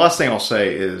last thing I'll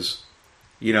say is,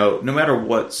 no matter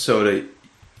what soda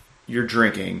you're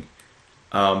drinking,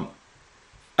 I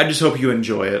just hope you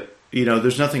enjoy it.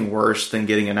 There's nothing worse than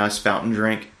getting a nice fountain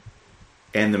drink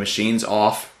and the machine's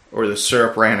off or the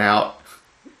syrup ran out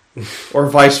or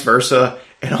vice versa,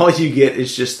 and all you get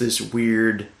is just this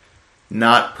weird,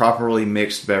 not properly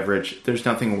mixed beverage. There's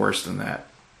nothing worse than that.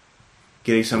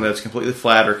 Getting something that's completely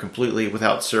flat or completely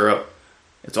without syrup,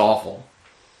 it's awful.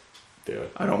 Yeah.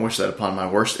 I don't wish that upon my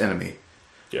worst enemy.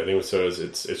 Yeah, I think with sodas,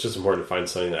 it's just important to find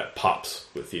something that pops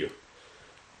with you.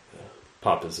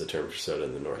 Pop is the term for soda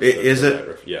in the North. Is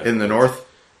it? Yeah. In the North?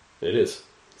 It is.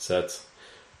 So it's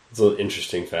a little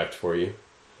interesting fact for you.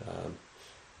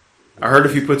 I heard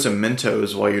if you put some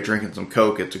Mentos while you're drinking some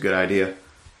Coke, it's a good idea.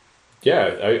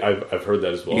 Yeah, I've heard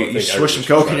that as well. You swish some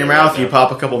Coke in your mouth, you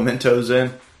pop a couple Mentos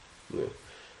in.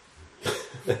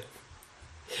 Yeah.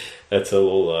 that's a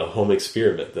little home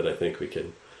experiment that I think we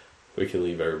can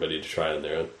leave everybody to try on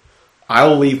their own. I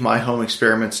will leave my home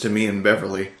experiments to me and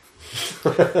Beverly.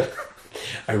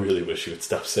 I really wish you would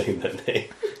stop saying that name.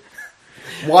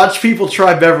 Watch people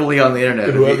try Beverly on the internet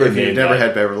if you've never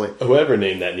had Beverly. Whoever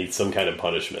named that needs some kind of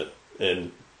punishment.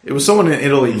 And it was someone in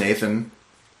Italy, Nathan.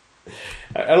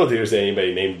 I don't think there's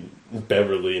anybody named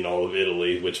Beverly in all of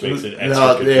Italy, which makes it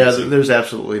extra confusing. Yeah, there's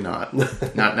absolutely not.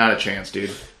 not a chance,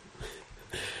 dude.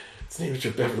 His name is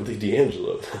Beverly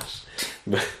D'Angelo.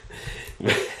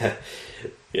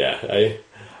 Yeah,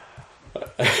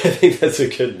 I think that's a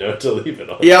good note to leave it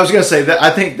on. Yeah, I was going to say that. I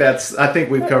think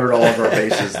we've covered all of our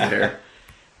bases there.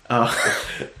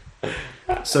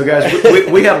 So, guys,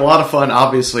 we had a lot of fun,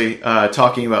 obviously,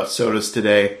 talking about sodas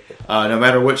today. No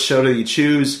matter which soda you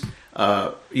choose,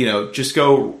 just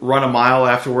go run a mile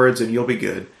afterwards and you'll be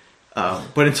good.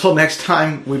 But until next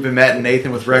time, we've been Matt and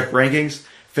Nathan with Rec Rankings.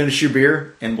 Finish your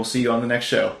beer, and we'll see you on the next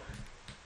show.